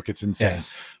it in the book. It's insane. Yeah.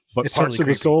 But it's parts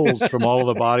totally of the souls from all of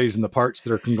the bodies and the parts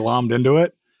that are conglommed into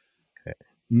it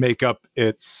make up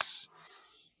its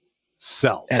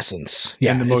self. Essence.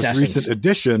 Yeah. And the most recent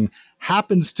addition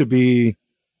happens to be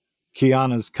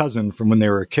Kiana's cousin from when they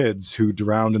were kids, who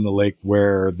drowned in the lake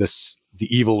where the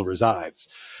evil resides.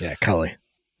 Yeah, Cully.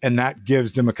 And that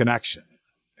gives them a connection.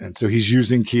 And so he's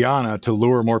using Kiana to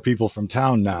lure more people from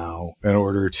town now in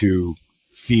order to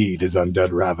feed his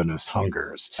undead ravenous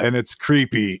hungers. And it's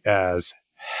creepy as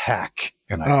heck.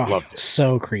 And I loved it.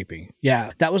 So creepy. Yeah.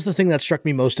 That was the thing that struck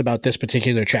me most about this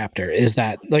particular chapter, is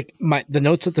that like the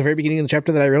notes at the very beginning of the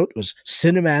chapter that I wrote was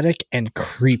cinematic and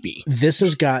creepy. This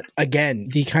has got, again,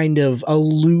 the kind of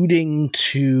alluding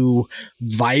to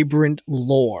vibrant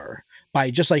lore by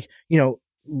just like,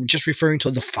 just referring to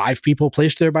the 5 people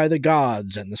placed there by the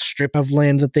gods and the strip of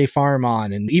land that they farm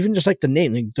on, and even just like the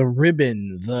name, like the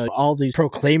ribbon, all the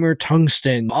proclaimer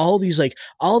tungsten, all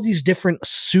these different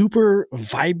super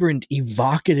vibrant,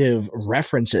 evocative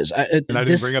references. And I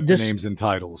didn't bring up the names and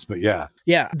titles, but yeah.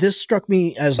 Yeah, this struck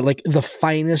me as like the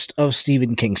finest of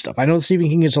Stephen King stuff. I know Stephen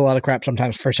King gets a lot of crap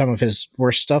sometimes for some of his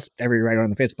worst stuff. Every writer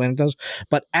on the face of the planet does.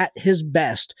 But at his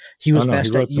best, he was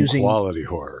best at using quality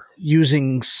horror,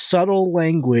 using subtle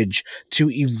language to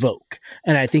evoke.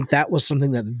 And I think that was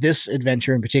something that this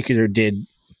adventure in particular did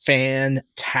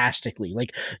fantastically.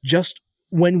 Like, just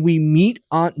when we meet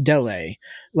Aunt Dele,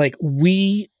 like,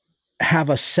 we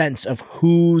have a sense of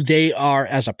who they are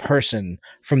as a person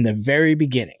from the very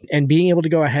beginning, and being able to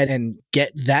go ahead and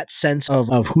get that sense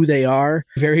of who they are,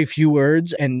 very few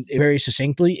words and very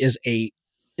succinctly, is a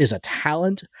is a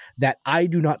talent that I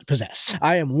do not possess.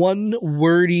 I am one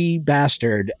wordy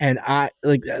bastard, and I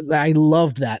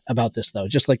loved that about this though.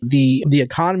 Just like the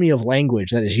economy of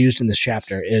language that is used in this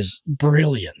chapter is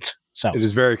brilliant. So it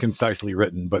is very concisely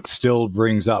written, but still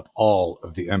brings up all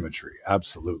of the imagery.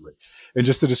 Absolutely. And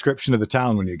just the description of the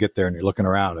town when you get there and you're looking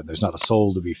around and there's not a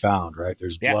soul to be found, right?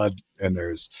 There's blood and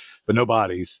but no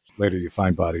bodies. Later you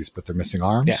find bodies, but they're missing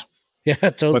arms. Yeah,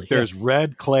 totally. But there's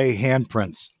red clay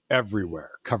handprints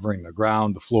everywhere, covering the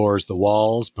ground, the floors, the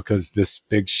walls, because this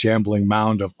big shambling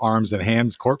mound of arms and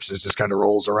hands, corpses just kind of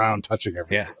rolls around touching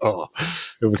everything. Yeah. Oh,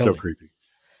 it was so creepy.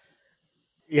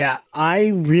 Yeah, I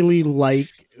really like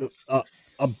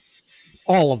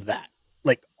all of that,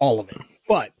 like all of it.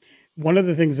 But one of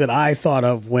the things that I thought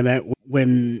of when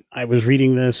I was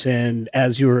reading this, and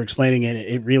as you were explaining it,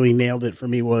 it really nailed it for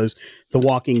me, was The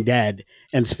Walking Dead,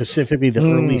 and specifically the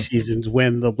early seasons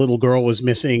when the little girl was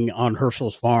missing on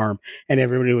Herschel's farm, and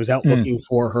everybody was out looking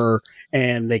for her,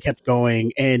 and they kept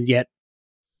going, and yet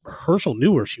Herschel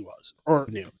knew where she was, or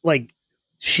knew, like,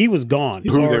 she was gone.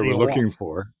 Who they were looking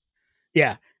for.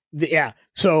 Yeah.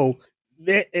 So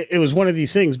it was one of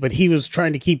these things, but he was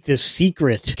trying to keep this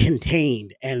secret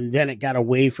contained, and then it got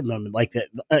away from them. Like that,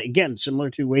 again, similar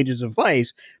to Wages of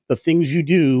Vice, the things you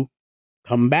do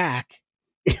come back.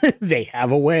 They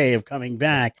have a way of coming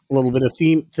back. A little bit of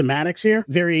thematics here,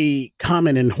 very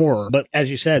common in horror. But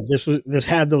as you said, this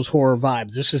had those horror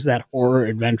vibes. This is that horror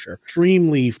adventure.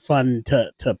 Extremely fun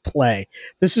to play.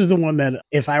 This is the one that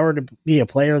if I were to be a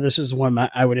player, this is the one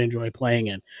that I would enjoy playing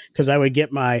in, because I would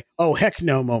get my "oh heck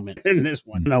no" moment in this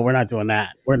one. No, we're not doing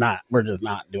that. We're just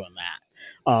not doing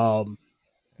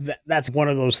that. That's one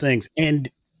of those things. And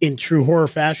in true horror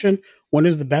fashion, when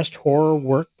is the best horror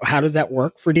work? How does that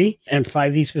work for D and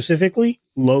 5e specifically?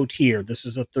 Low tier. This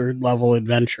is a third level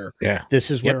adventure. Yeah.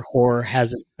 This is where horror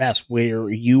has its best,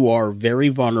 where you are very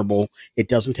vulnerable. It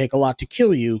doesn't take a lot to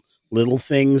kill you. Little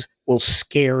things will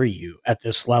scare you at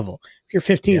this level. If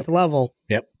you're 15th level,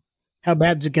 how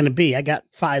bad is it going to be? I got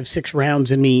 5-6 rounds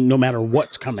in me no matter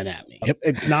what's coming at me.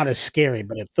 It's not as scary,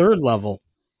 but at third level,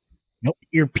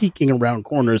 you're peeking around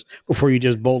corners before you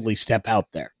just boldly step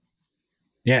out there.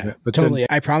 Yeah, but totally.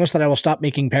 I promise that I will stop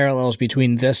making parallels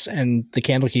between this and the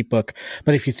Candlekeep book.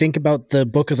 But if you think about the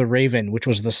Book of the Raven, which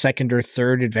was the second or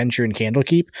third adventure in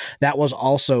Candlekeep, that was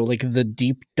also like the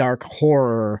deep, dark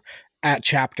horror at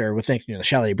chapter with, like, you know, the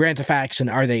Chalet Brantifax and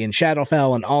are they in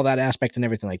Shadowfell and all that aspect and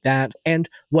everything like that. And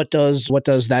what does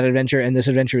that adventure and this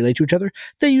adventure relate to each other?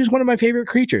 They use one of my favorite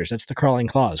creatures. That's the Crawling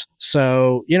Claws.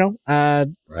 So, you know,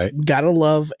 gotta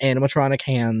love animatronic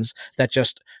hands that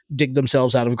just dig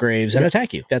themselves out of graves and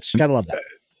attack you. Gotta love that.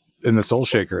 And the Soul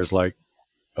Shaker is like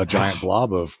a giant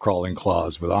blob of crawling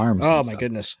claws with arms. Oh my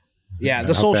goodness. Yeah,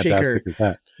 the Soul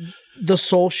Shaker. The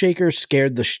Soul Shaker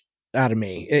scared the out of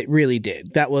me. It really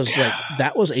did. That was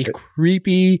a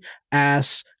creepy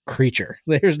ass creature.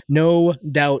 There's no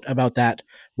doubt about that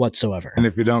whatsoever. And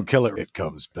if you don't kill it, it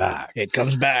comes back.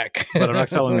 But I'm not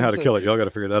telling you how to kill it. Y'all got to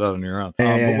figure that out on your own.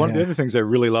 But one of the other things I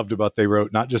really loved about they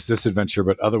wrote, not just this adventure,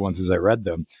 but other ones as I read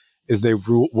them, is they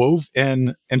wove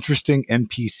in interesting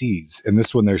NPCs. In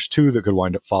this one, there's 2 that could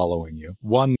wind up following you.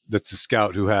 One that's a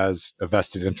scout who has a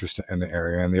vested interest in the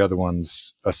area, and the other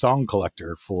one's a song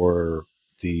collector for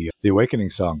the Awakening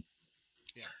song.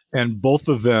 Yeah. And both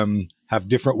of them have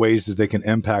different ways that they can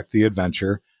impact the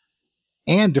adventure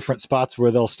and different spots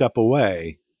where they'll step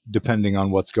away depending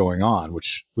on what's going on,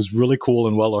 which was really cool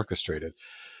and well orchestrated.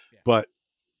 Yeah. But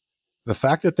the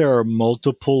fact that there are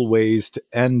multiple ways to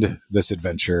end this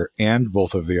adventure and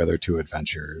both of the other 2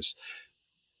 adventures,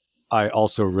 I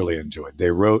also really enjoyed. They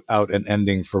wrote out an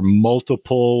ending for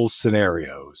multiple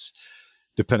scenarios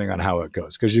depending on how it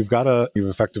goes. Because you've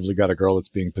effectively got a girl that's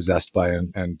being possessed by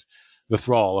and the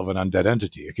thrall of an undead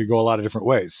entity. It could go a lot of different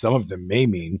ways. Some of them may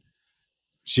mean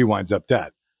she winds up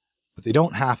dead, but they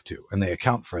don't have to, and they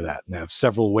account for that. And they have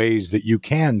several ways that you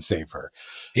can save her.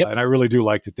 Yep. And I really do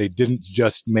like that they didn't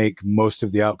just make most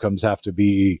of the outcomes have to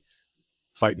be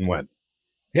fight and win.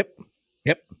 Yep.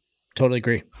 Totally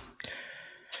agree.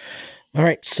 All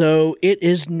right, so it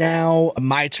is now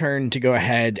my turn to go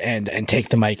ahead and take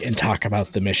the mic and talk about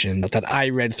the mission that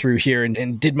I read through here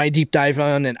and did my deep dive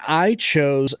on, and I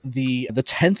chose the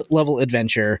 10th level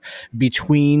adventure,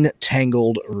 Between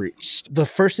Tangled Roots. The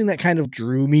first thing that kind of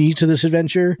drew me to this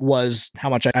adventure was how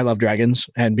much I love dragons,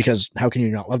 and because how can you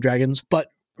not love dragons? But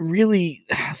really,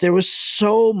 there was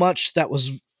so much that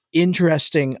was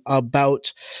interesting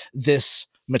about this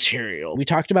material. We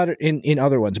talked about it in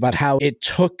other ones about how it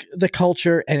took the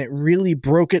culture and it really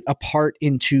broke it apart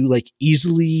into like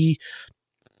easily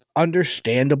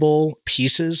understandable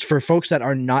pieces for folks that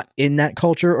are not in that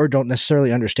culture or don't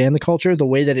necessarily understand the culture, the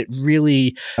way that it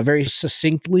really very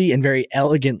succinctly and very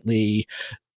elegantly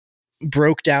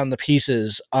broke down the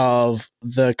pieces of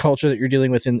the culture that you're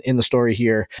dealing with in the story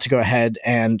here to go ahead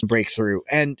and break through.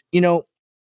 And,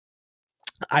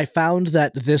 I found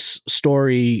that this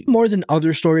story, more than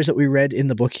other stories that we read in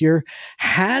the book here,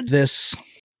 had this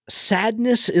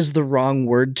sadness is the wrong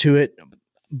word to it,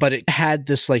 but it had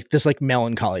this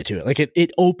melancholy to it. Like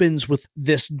it opens with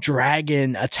this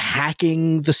dragon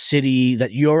attacking the city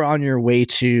that you're on your way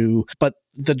to, but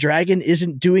the dragon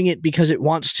isn't doing it because it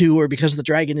wants to or because the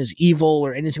dragon is evil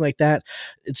or anything like that.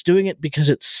 It's doing it because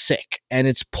it's sick and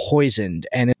it's poisoned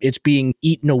and it's being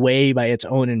eaten away by its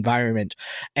own environment.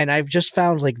 And I've just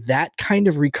found like that kind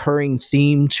of recurring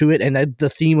theme to it, and the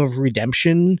theme of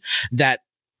redemption that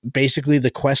basically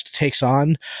the quest takes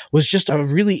on was just a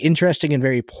really interesting and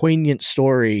very poignant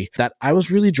story that I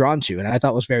was really drawn to and I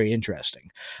thought was very interesting.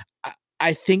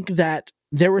 I think that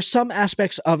there were some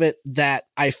aspects of it that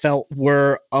I felt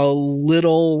were a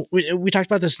little, we talked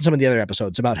about this in some of the other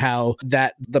episodes about how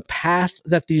that the path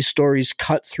that these stories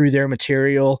cut through their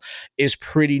material is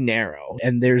pretty narrow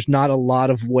and there's not a lot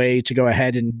of way to go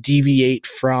ahead and deviate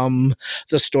from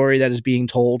the story that is being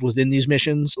told within these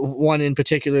missions. One in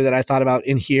particular that I thought about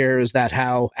in here is that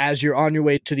how as you're on your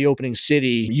way to the opening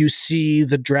city, you see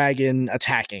the dragon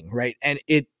attacking, right? And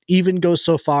it even goes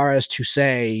so far as to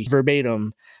say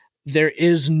verbatim, there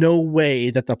is no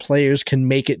way that the players can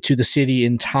make it to the city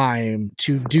in time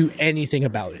to do anything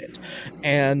about it.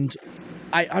 And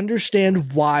I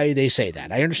understand why they say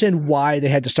that. I understand why they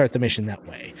had to start the mission that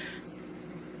way.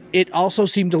 It also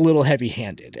seemed a little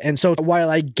heavy-handed. And so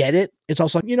while I get it, it's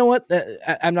also, you know what?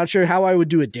 I'm not sure how I would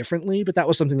do it differently, but that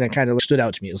was something that kind of stood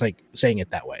out to me. It was like saying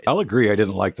it that way. I'll agree. I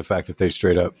didn't like the fact that they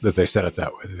said it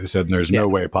that way. They said there's no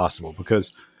way possible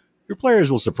because your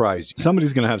players will surprise you.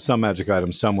 Somebody's going to have some magic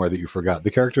item somewhere that you forgot.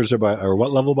 The characters are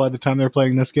what level by the time they're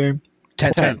playing this game?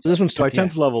 10th. So this one's 10th. By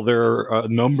 10th level, there are a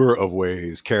number of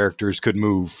ways characters could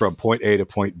move from point A to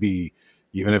point B,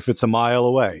 even if it's a mile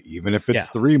away, even if it's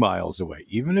 3 miles away,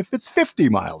 even if it's 50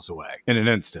 miles away in an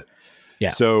instant. Yeah.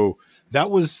 So that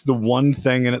was the one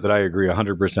thing in it that I agree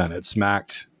 100%. It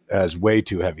smacked as way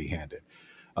too heavy-handed.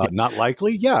 Not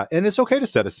likely, yeah. And it's okay to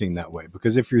set a scene that way,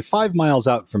 because if you're 5 miles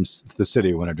out from the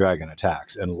city when a dragon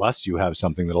attacks, unless you have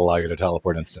something that'll allow you to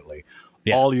teleport instantly,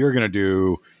 all you're going to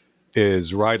do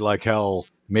is ride like hell,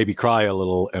 maybe cry a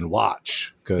little, and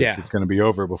watch, because it's going to be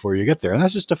over before you get there. And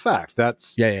that's just a fact.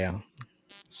 That's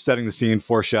setting the scene,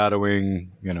 foreshadowing,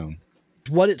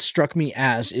 What it struck me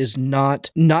as is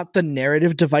not the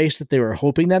narrative device that they were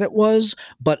hoping that it was,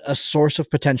 but a source of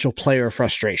potential player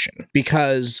frustration.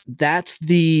 Because that's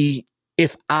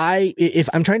if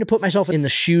I'm trying to put myself in the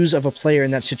shoes of a player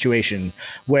in that situation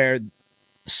where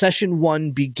session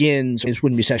 1 begins, it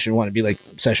wouldn't be session 1, it'd be like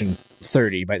session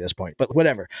 30 by this point, but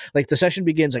whatever. Like the session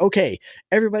begins like, okay,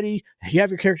 everybody, you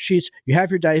have your character sheets, you have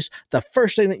your dice. The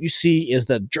first thing that you see is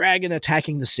the dragon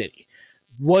attacking the city.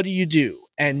 What do you do?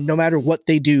 And no matter what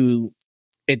they do,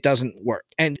 it doesn't work.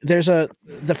 And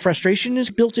the frustration is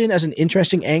built in as an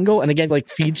interesting angle. And again, like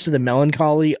feeds to the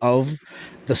melancholy of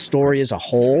the story as a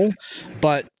whole,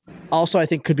 but also I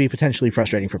think could be potentially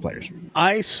frustrating for players.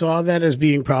 I saw that as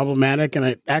being problematic, and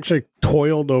I actually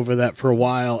toiled over that for a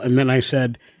while. And then I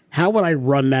said, how would I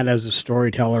run that as a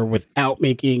storyteller without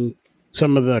making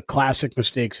some of the classic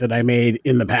mistakes that I made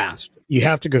in the past? You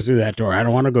have to go through that door. I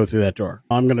don't want to go through that door.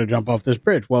 I'm going to jump off this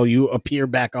bridge. Well, you appear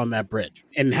back on that bridge,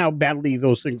 and how badly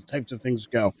those types of things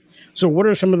go. So what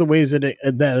are some of the ways that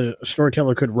a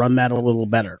storyteller could run that a little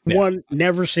better? Yeah. One,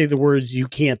 never say the words "you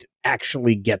can't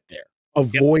actually get there."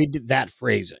 Avoid that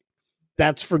phrasing.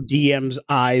 That's for DM's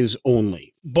eyes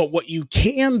only. But what you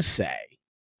can say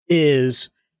is,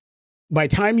 by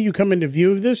the time you come into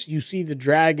view of this, you see the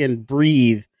dragon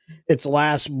breathe its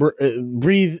last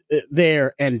breathe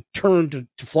there and turn to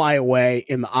fly away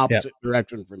in the opposite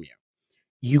direction from you.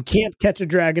 You can't catch a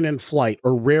dragon in flight,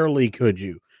 or rarely could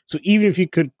you. So even if you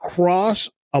could cross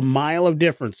a mile of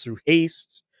difference through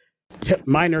hastes,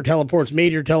 minor teleports,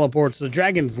 major teleports, the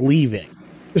dragon's leaving.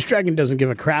 This dragon doesn't give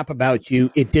a crap about you.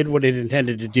 It did what it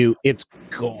intended to do. It's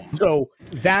gone. So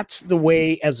that's the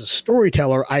way, as a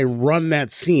storyteller, I run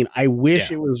that scene. I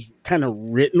wish it was kind of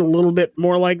written a little bit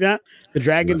more like that. The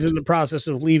dragon's in the process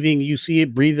of leaving. You see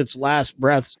it breathe its last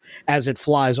breaths as it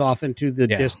flies off into the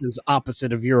distance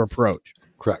opposite of your approach.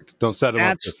 Correct. Don't set them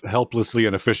up to helplessly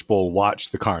in a fishbowl watch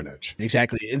the carnage.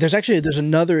 Exactly. There's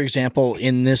another example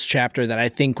in this chapter that I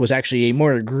think was actually a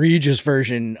more egregious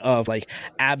version of like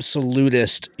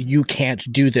absolutist, you can't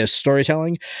do this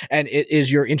storytelling. And it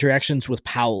is your interactions with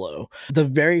Paolo. The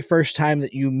very first time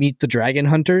that you meet the dragon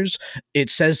hunters, it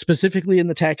says specifically in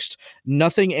the text,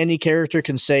 nothing any character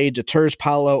can say deters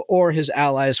Paolo or his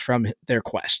allies from their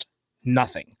quest.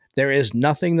 Nothing. There is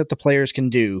nothing that the players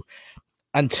can do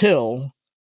until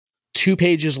 2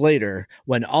 pages later,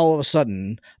 when all of a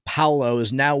sudden Paolo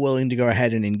is now willing to go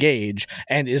ahead and engage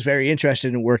and is very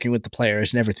interested in working with the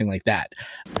players and everything like that.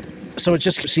 So it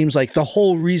just seems like the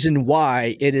whole reason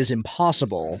why it is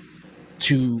impossible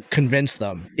to convince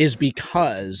them is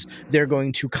because they're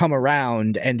going to come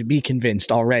around and be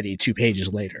convinced already 2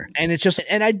 pages later. And it's just,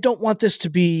 and I don't want this to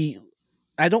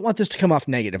come off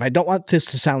negative. I don't want this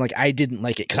to sound like I didn't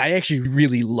like it, because I actually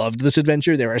really loved this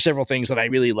adventure. There are several things that I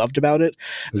really loved about it.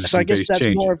 So I guess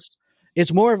that's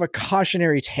it's more of a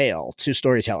cautionary tale to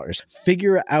storytellers.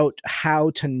 Figure out how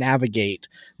to navigate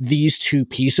these 2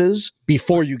 pieces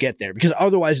before you get there, because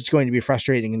otherwise it's going to be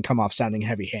frustrating and come off sounding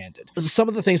heavy-handed. Some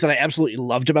of the things that I absolutely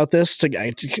loved about this, to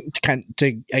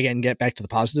again get back to the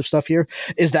positive stuff here,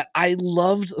 is that I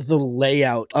loved the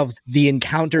layout of the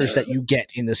encounters that you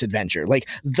get in this adventure. Like,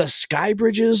 the sky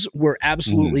bridges were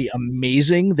absolutely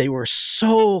amazing. They were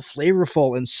so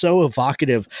flavorful and so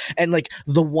evocative. And like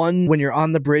the one when you're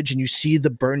on the bridge and you see the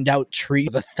burned out tree,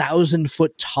 the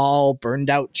 1,000-foot tall burned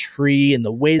out tree, and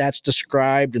the way that's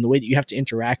described and the way that you have to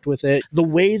interact with it, the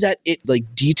way that it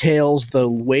like details the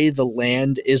way the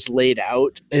land is laid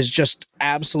out is just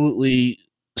absolutely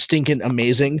stinking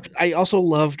amazing. I also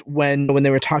loved when they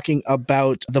were talking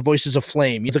about the voices of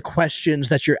flame, the questions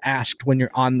that you're asked when you're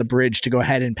on the bridge to go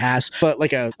ahead and pass, but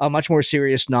like a much more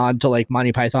serious nod to like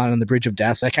Monty Python and the Bridge of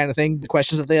Death, that kind of thing. The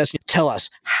questions that they ask you, tell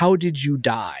us, how did you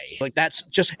die? Like, that's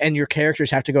just, and your characters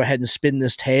have to go ahead and spin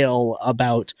this tale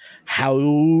about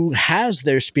how has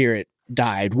their spirit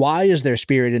died? Why is their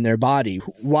spirit in their body?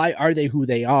 Why are they who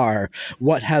they are?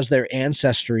 What has their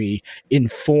ancestry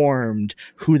informed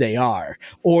who they are?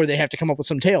 Or they have to come up with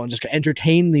some tale and just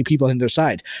entertain the people on their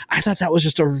side. I thought that was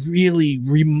just a really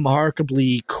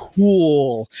remarkably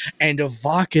cool and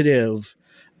evocative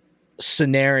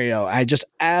scenario. I just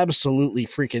absolutely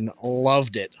freaking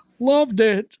loved it.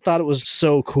 Thought it was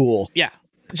so cool. Yeah.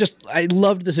 I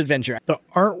loved this adventure. The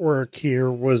artwork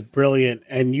here was brilliant,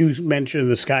 and you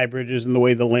mentioned the sky bridges and the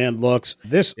way the land looks.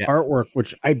 This artwork,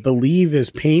 which I believe is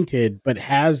painted, but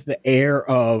has the air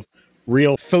of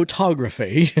real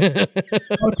photography. Does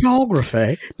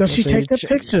she take the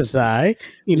pictures?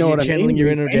 You know what I mean? Channeling your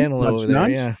inner Daniel over there,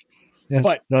 yeah.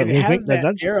 But it has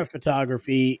that air of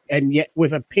photography, and yet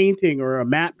with a painting or a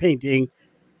matte painting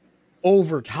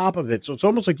over top of it. So it's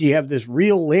almost like you have this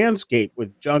real landscape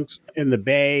with junks in the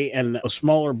bay and a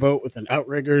smaller boat with an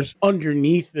outriggers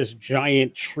underneath this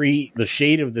giant tree, the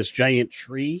shade of this giant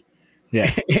tree.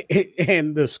 Yeah.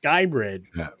 And the sky bridge.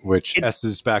 Yeah, which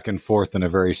S's back and forth in a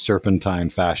very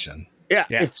serpentine fashion. Yeah.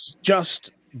 It's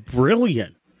just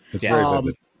brilliant. It's very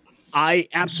vivid. I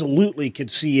absolutely could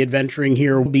see adventuring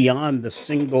here beyond the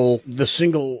single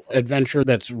adventure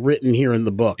that's written here in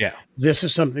the book. Yeah. This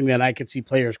is something that I could see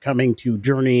players coming to,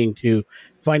 journeying to,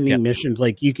 finding missions.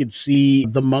 Like you could see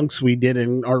the monks we did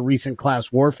in our recent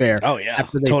class warfare. Oh, yeah.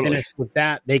 After they finished with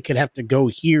that, they could have to go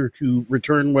here to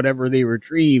return whatever they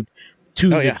retrieved to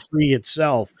the tree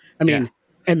itself. I mean,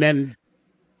 and then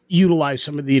utilize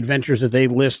some of the adventures that they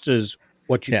list as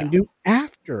what you can do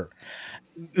after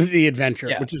the adventure,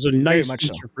 which is a nice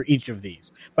feature for each of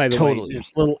these. By the way,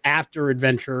 there's little after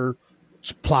adventure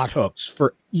plot hooks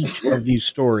for each of these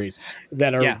stories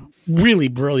that are really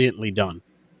brilliantly done.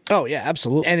 Oh yeah,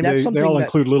 absolutely. And they all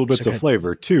include little bits of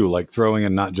flavor too, like throwing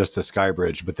in not just a sky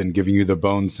bridge, but then giving you the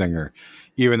bone singer,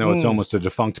 even though it's almost a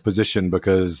defunct position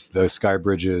because the sky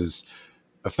bridges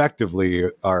effectively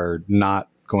are not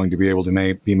going to be able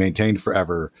to be maintained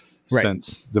forever. Right.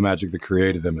 Since the magic that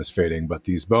created them is fading, but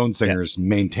these bone singers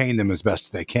maintain them as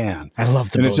best they can. I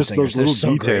love the bone singers. And it's just those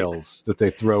little details that they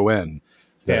throw in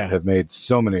that have made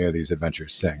so many of these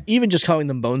adventures sing. Even just calling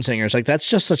them bone singers, like that's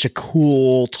just such a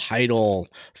cool title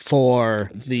for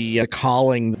the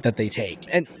calling that they take.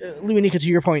 And Luanika, to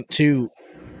your point too,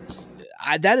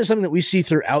 that is something that we see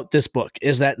throughout this book,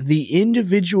 is that the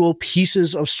individual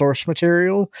pieces of source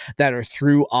material that are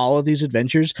through all of these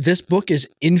adventures, this book is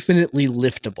infinitely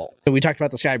liftable. We talked about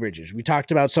the sky bridges. We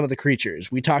talked about some of the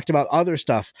creatures. We talked about other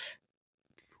stuff.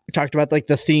 talked about like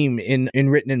the theme in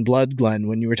Written in Blood, Glenn,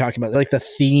 when you were talking about like the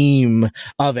theme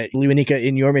of it. Lewanika,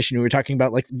 in your mission, we were talking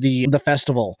about like the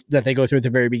festival that they go through at the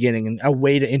very beginning and a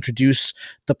way to introduce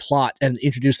the plot and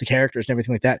introduce the characters and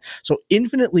everything like that. So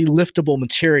infinitely liftable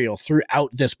material throughout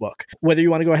this book. Whether you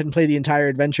want to go ahead and play the entire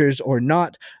adventures or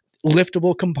not,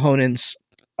 liftable components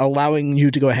allowing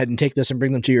you to go ahead and take this and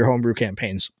bring them to your homebrew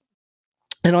campaigns.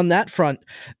 And on that front,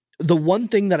 the one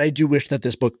thing that I do wish that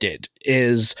this book did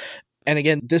is, and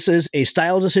again, this is a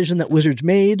style decision that Wizards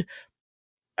made.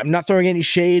 I'm not throwing any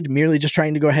shade, merely just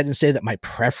trying to go ahead and say that my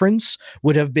preference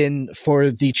would have been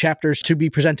for the chapters to be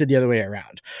presented the other way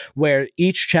around, where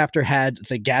each chapter had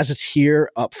the gazetteer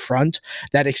up front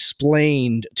that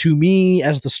explained to me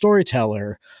as the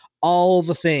storyteller all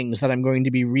the things that I'm going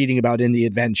to be reading about in the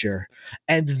adventure,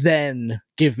 and then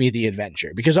give me the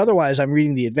adventure. Because otherwise I'm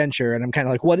reading the adventure and I'm kind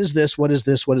of like, what is this? What is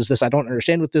this? What is this? I don't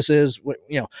understand what this is.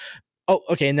 Oh,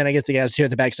 okay. And then I get the guys here at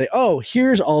the back and say, oh,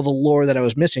 here's all the lore that I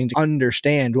was missing to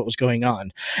understand what was going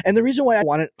on. And the reason why I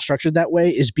want it structured that way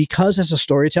is because as a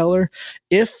storyteller,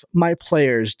 if my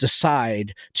players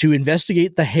decide to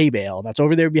investigate the hay bale that's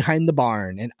over there behind the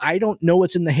barn, and I don't know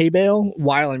what's in the hay bale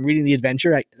while I'm reading the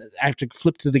adventure, I have to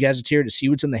flip to the gazetteer to see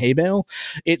what's in the hay bale.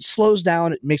 It slows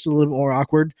down. It makes it a little bit more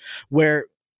awkward, where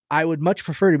I would much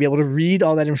prefer to be able to read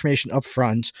all that information up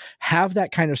front, have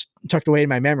that kind of tucked away in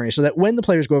my memory so that when the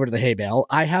players go over to the hay bale,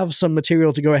 I have some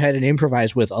material to go ahead and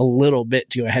improvise with a little bit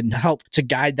to go ahead and help to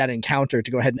guide that encounter,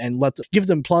 to go ahead and give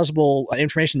them plausible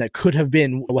information that could have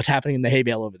been what's happening in the hay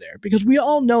bale over there. Because we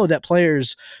all know that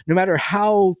players, no matter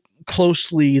how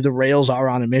closely the rails are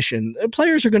on a mission,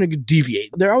 players are going to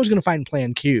deviate. They're always going to find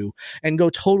plan Q and go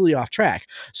totally off track.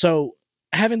 So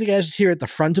having the guys here at the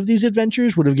front of these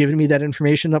adventures would have given me that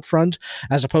information up front,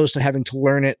 as opposed to having to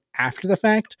learn it after the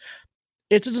fact.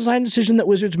 It's a design decision that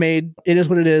Wizards made. It is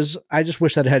what it is. I just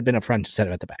wish that it had been up front instead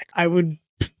of at the back. I would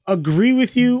agree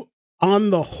with you on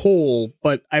the whole,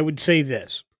 but I would say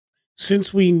this.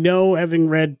 Since we know, having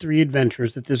read 3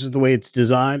 adventures, that this is the way it's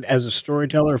designed, as a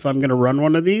storyteller, if I'm going to run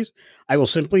one of these, I will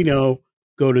simply know,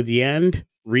 go to the end,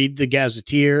 read the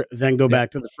gazetteer, then go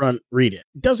back to the front, read it.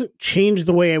 It doesn't change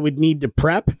the way I would need to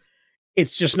prep.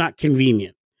 It's just not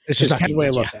convenient. It's just not the way I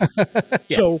look at it.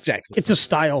 So exactly. It's a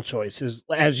style choice,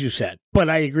 as you said. But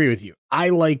I agree with you. I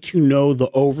like to know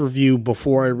the overview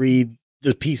before I read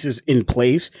the pieces in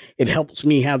place. It helps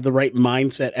me have the right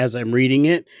mindset as I'm reading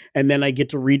it. And then I get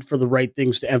to read for the right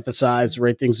things to emphasize, the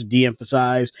right things to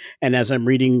de-emphasize. And as I'm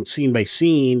reading scene by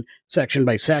scene, section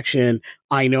by section,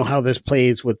 I know how this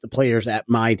plays with the players at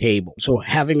my table. So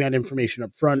having that information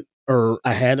up front or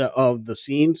ahead of the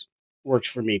scenes works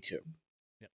for me too.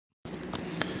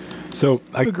 So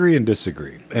I agree and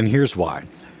disagree. And here's why.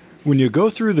 When you go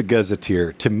through the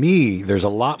gazetteer, to me, there's a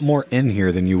lot more in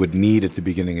here than you would need at the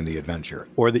beginning of the adventure,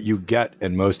 or that you get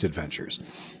in most adventures.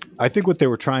 I think what they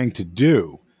were trying to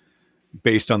do,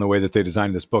 based on the way that they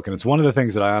designed this book, and it's one of the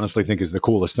things that I honestly think is the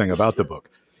coolest thing about the book,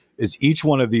 is each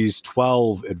one of these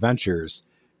 12 adventures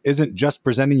isn't just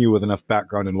presenting you with enough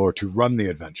background and lore to run the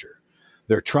adventure.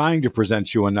 They're trying to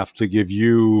present you enough to give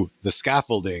you the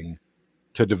scaffolding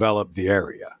to develop the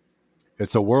area.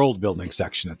 It's a world building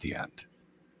section at the end.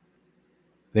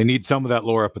 They need some of that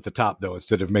lore up at the top, though,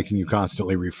 instead of making you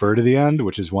constantly refer to the end,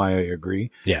 which is why I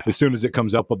agree. Yeah. As soon as it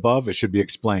comes up above, it should be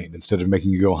explained. Instead of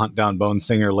making you go hunt down Bone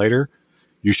Singer later,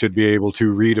 you should be able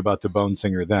to read about the Bone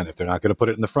Singer then, if they're not going to put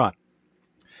it in the front.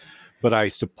 But I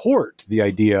support the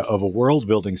idea of a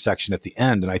world-building section at the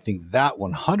end, and I think that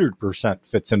 100%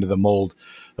 fits into the mold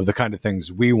of the kind of things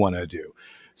we want to do.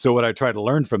 So what I try to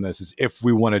learn from this is if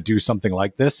we want to do something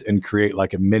like this and create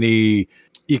like a mini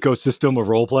ecosystem of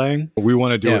role-playing, we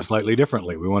want to do it slightly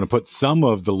differently. We want to put some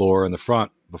of the lore in the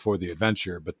front before the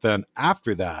adventure, but then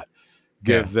after that,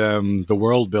 give them the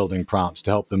world-building prompts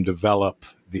to help them develop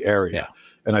the area. Yeah.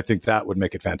 And I think that would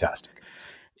make it fantastic.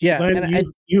 Yeah. Glenn,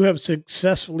 And you have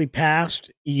successfully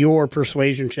passed your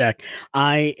persuasion check.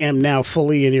 I am now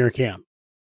fully in your camp.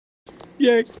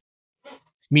 Yay.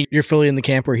 You're fully in the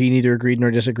camp where he neither agreed nor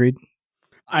disagreed?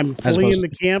 I'm fully in the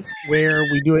camp where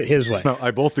we do it his way. No,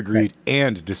 I both agreed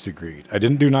and disagreed. I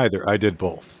didn't do neither. I did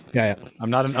both. Yeah. I'm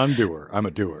not an undoer. I'm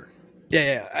a doer.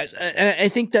 Yeah. I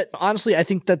think that, honestly, I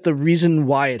think that the reason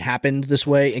why it happened this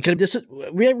way, and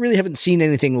we really haven't seen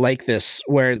anything like this,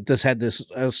 where this had this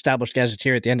established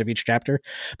gazetteer at the end of each chapter.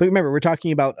 But remember, we're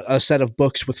talking about a set of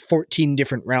books with 14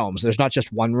 different realms. There's not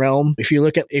just one realm. If you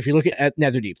look at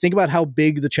Netherdeep, think about how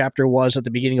big the chapter was at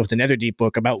the beginning of the Netherdeep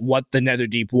book about what the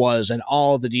Netherdeep was and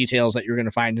all the details that you're going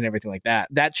to find and everything like that.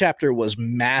 That chapter was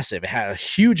massive. It had a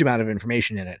huge amount of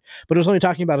information in it, but it was only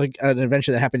talking about an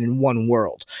adventure that happened in one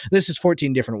world. This is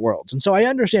 14 different worlds. And so I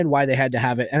understand why they had to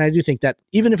have it. And I do think that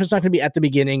even if it's not going to be at the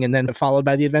beginning and then followed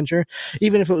by the adventure,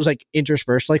 even if it was like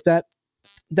interspersed like that,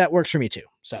 that works for me too.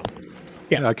 So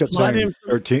yeah, I kept saying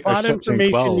 13, plot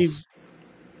information 12. needs,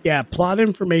 plot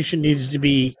information needs to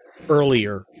be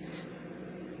earlier.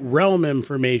 Realm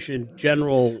information,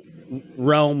 general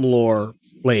realm lore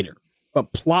later.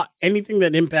 But plot, anything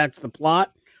that impacts the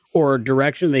plot or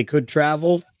direction they could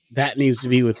travel, that needs to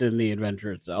be within the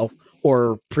adventure itself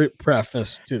or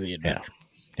preface to the adventure.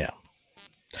 Yeah.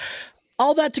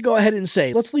 All that to go ahead and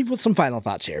say, let's leave with some final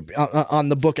thoughts here on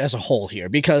the book as a whole here,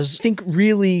 because I think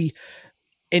really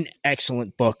an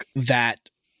excellent book that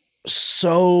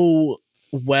so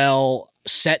well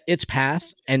set its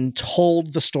path and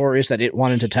told the stories that it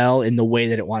wanted to tell in the way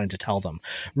that it wanted to tell them.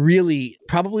 Really,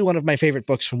 probably one of my favorite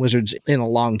books from Wizards in a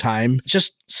long time.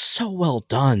 Just so well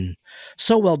done.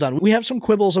 So well done. We have some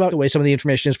quibbles about the way some of the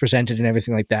information is presented and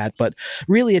everything like that, but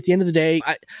really at the end of the day,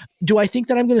 do I think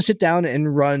that I'm going to sit down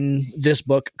and run this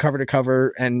book cover to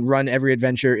cover and run every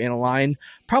adventure in a line?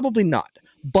 Probably not.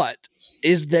 But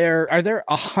are there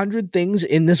 100 things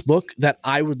in this book that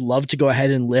I would love to go ahead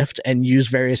and lift and use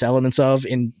various elements of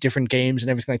in different games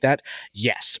and everything like that?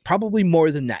 Yes, probably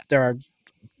more than that. There are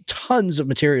tons of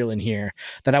material in here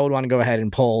that I would want to go ahead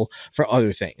and pull for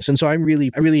other things. And so I'm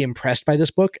really impressed by this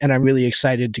book, and I'm really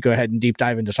excited to go ahead and deep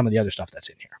dive into some of the other stuff that's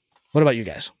in here. What about you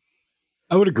guys?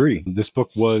 I would agree. This book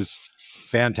was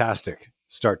fantastic.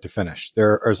 Start to finish.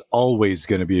 There is always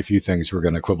going to be a few things we're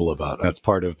going to quibble about. That's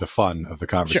part of the fun of the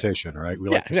conversation, right? We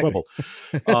like to quibble.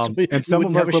 And some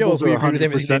of our quibbles are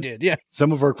 100%. Yeah.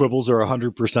 Some of our quibbles are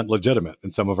 100% legitimate,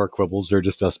 and some of our quibbles are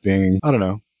just us being, I don't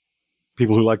know,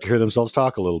 people who like to hear themselves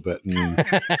talk a little bit.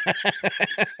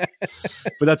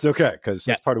 But that's okay, because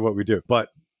that's part of what we do. But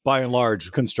by and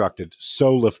large, constructed,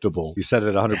 so liftable. You said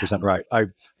it 100% right.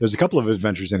 There's a couple of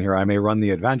adventures in here. I may run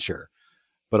the adventure,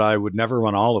 but I would never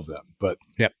run all of them. But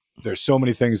there's so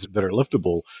many things that are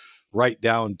liftable, right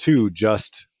down to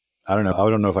just, I don't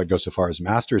know if I'd go so far as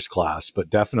master's class, but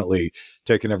definitely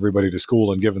taking everybody to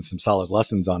school and giving some solid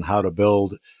lessons on how to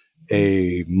build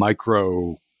a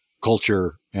micro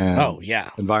culture and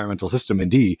environmental system in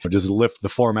D. Just lift the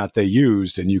format they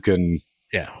used, and you can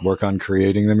work on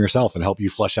creating them yourself and help you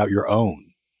flesh out your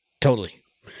own. Totally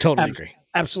agree.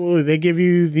 Absolutely. They give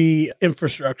you the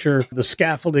infrastructure, the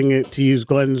scaffolding, to use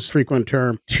Glenn's frequent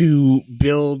term, to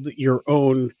build your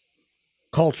own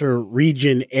culture,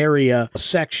 region, area,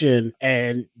 section,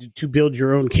 and to build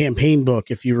your own campaign book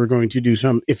if you were going to do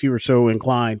if you were so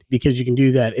inclined, because you can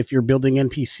do that. If you're building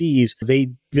NPCs,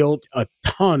 they built a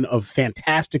ton of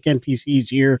fantastic NPCs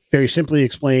here, very simply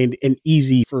explained and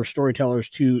easy for storytellers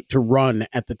to run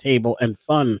at the table, and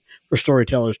fun for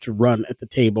storytellers to run at the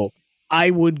table. I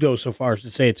would go so far as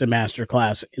to say it's a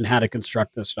masterclass in how to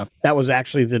construct this stuff. That was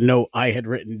actually the note I had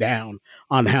written down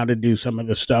on how to do some of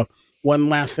this stuff. One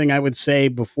last thing I would say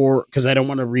before, because I don't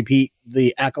want to repeat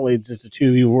the accolades that the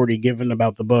two of you have already given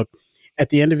about the book.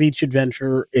 At the end of each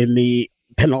adventure, in the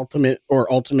penultimate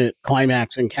or ultimate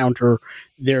climax encounter,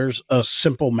 there's a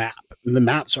simple map. And the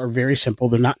maps are very simple.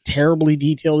 They're not terribly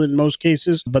detailed in most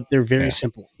cases, but they're very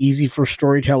simple. Easy for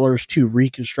storytellers to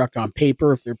reconstruct on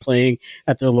paper if they're playing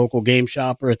at their local game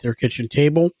shop or at their kitchen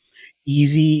table.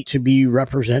 Easy to be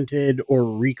represented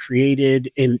or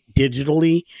recreated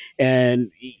digitally.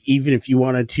 And even if you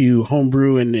wanted to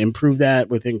homebrew and improve that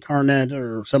with Incarnate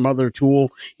or some other tool,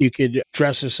 you could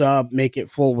dress this up, make it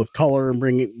full with color, and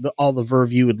bring all the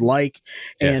verve you would like.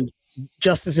 And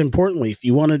just as importantly, if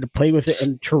you wanted to play with it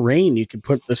in terrain, you could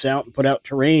put this out and put out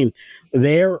terrain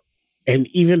there. And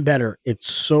even better,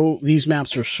 these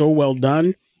maps are so well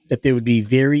done that they would be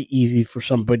very easy for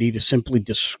somebody to simply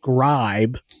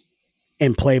describe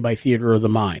and play by theater of the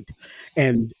mind.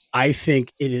 And I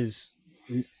think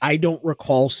I don't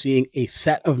recall seeing a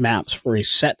set of maps for a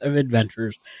set of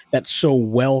adventures that so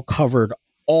well covered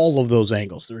all of those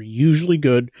angles. They're usually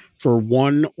good for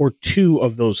one or two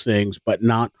of those things, but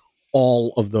not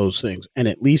all of those things. And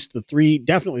at least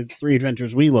definitely the three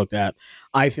adventures we looked at,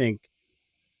 I think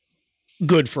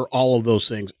good for all of those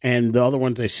things. And the other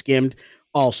ones I skimmed,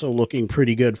 also looking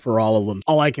pretty good for all of them.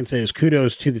 All I can say is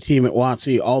kudos to the team at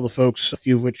WotC, all the folks, a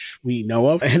few of which we know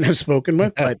of and have spoken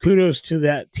with, but kudos to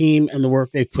that team and the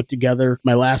work they've put together.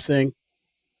 My last thing,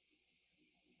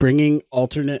 bringing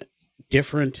alternate,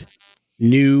 different,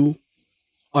 new,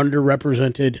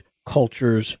 underrepresented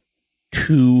cultures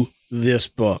to this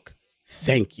book.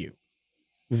 Thank you.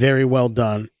 Very well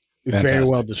done. Fantastic. Very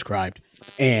well described.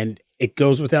 And it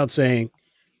goes without saying,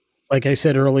 like I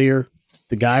said earlier,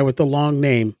 the guy with the long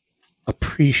name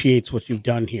appreciates what you've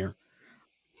done here.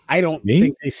 I don't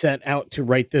think they set out to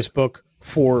write this book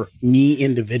for me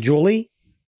individually,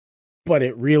 but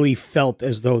it really felt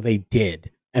as though they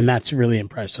did. And that's really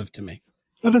impressive to me.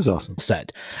 That is awesome.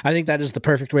 Said. I think that is the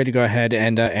perfect way to go ahead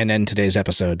and end today's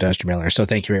episode, Mr. Miller. So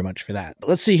thank you very much for that.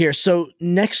 Let's see here. So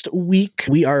next week,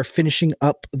 we are finishing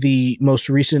up the most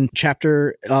recent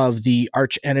chapter of the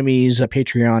Arch Enemies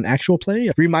Patreon actual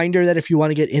play. Reminder that if you want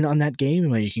to get in on that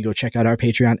game, you can go check out our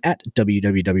Patreon at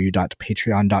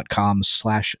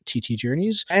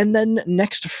www.patreon.com/ttjourneys. And then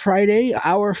next Friday,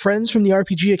 our friends from the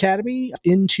RPG Academy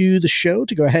into the show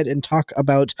to go ahead and talk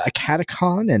about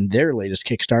Acadicon and their latest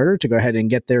Kickstarter to go ahead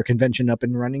and get their convention up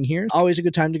and running here. Always a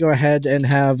good time to go ahead and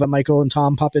have Michael and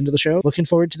Tom pop into the show. Looking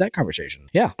forward to that conversation.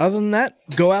 Yeah. Other than that,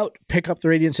 go out, pick up the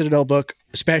Radiant Citadel book,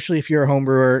 especially if you're a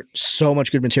homebrewer. So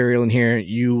much good material in here.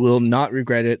 You will not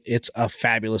regret it. It's a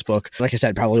fabulous book. Like I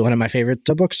said, probably one of my favorite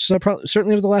books,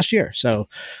 certainly of the last year. So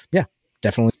yeah,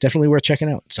 definitely worth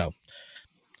checking out. So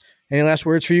any last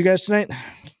words for you guys tonight?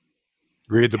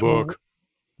 Read the book.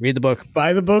 Read the book.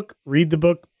 Buy the book, read the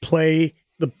book, play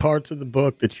the parts of the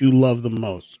book that you love the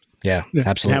most. Yeah,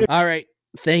 absolutely. All right.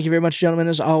 Thank you very much, gentlemen,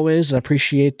 as always. I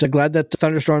appreciate glad that the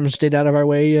thunderstorms stayed out of our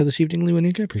way this evening,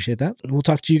 Lewanika. Appreciate that. We'll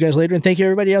talk to you guys later. And thank you,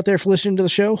 everybody out there, for listening to the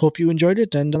show. Hope you enjoyed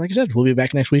it. And like I said, we'll be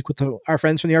back next week with our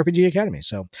friends from the RPG Academy.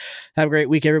 So have a great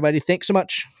week, everybody. Thanks so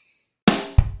much.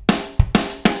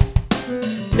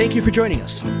 Thank you for joining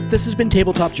us. This has been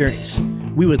Tabletop Journeys.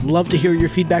 We would love to hear your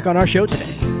feedback on our show today.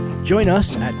 Join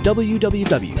us at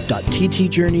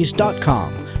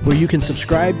www.ttjourneys.com, where you can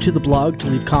subscribe to the blog to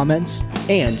leave comments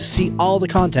and see all the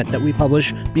content that we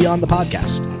publish beyond the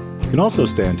podcast. You can also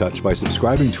stay in touch by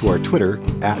subscribing to our Twitter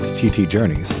at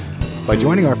ttjourneys, by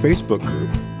joining our Facebook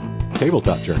group,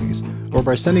 Tabletop Journeys, or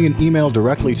by sending an email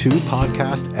directly to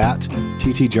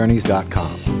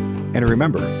podcast@ttjourneys.com. And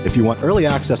remember, if you want early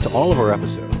access to all of our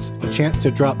episodes, a chance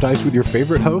to drop dice with your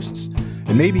favorite hosts,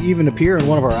 and maybe even appear in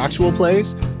one of our actual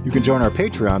plays, you can join our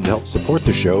Patreon to help support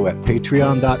the show at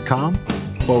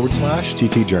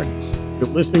patreon.com/ttjourneys. You're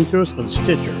listening to us on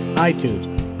Stitcher, iTunes,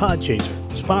 Podchaser,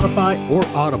 Spotify, or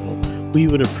Audible. We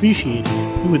would appreciate it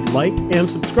if you would like and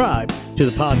subscribe to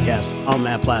the podcast on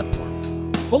that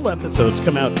platform. Full episodes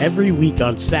come out every week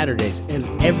on Saturdays, and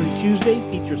every Tuesday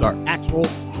features our actual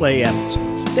play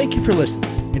episodes. Thank you for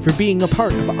listening and for being a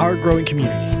part of our growing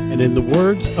community. And in the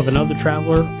words of another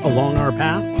traveler along our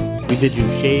path, we bid you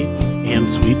shade and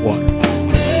sweet water.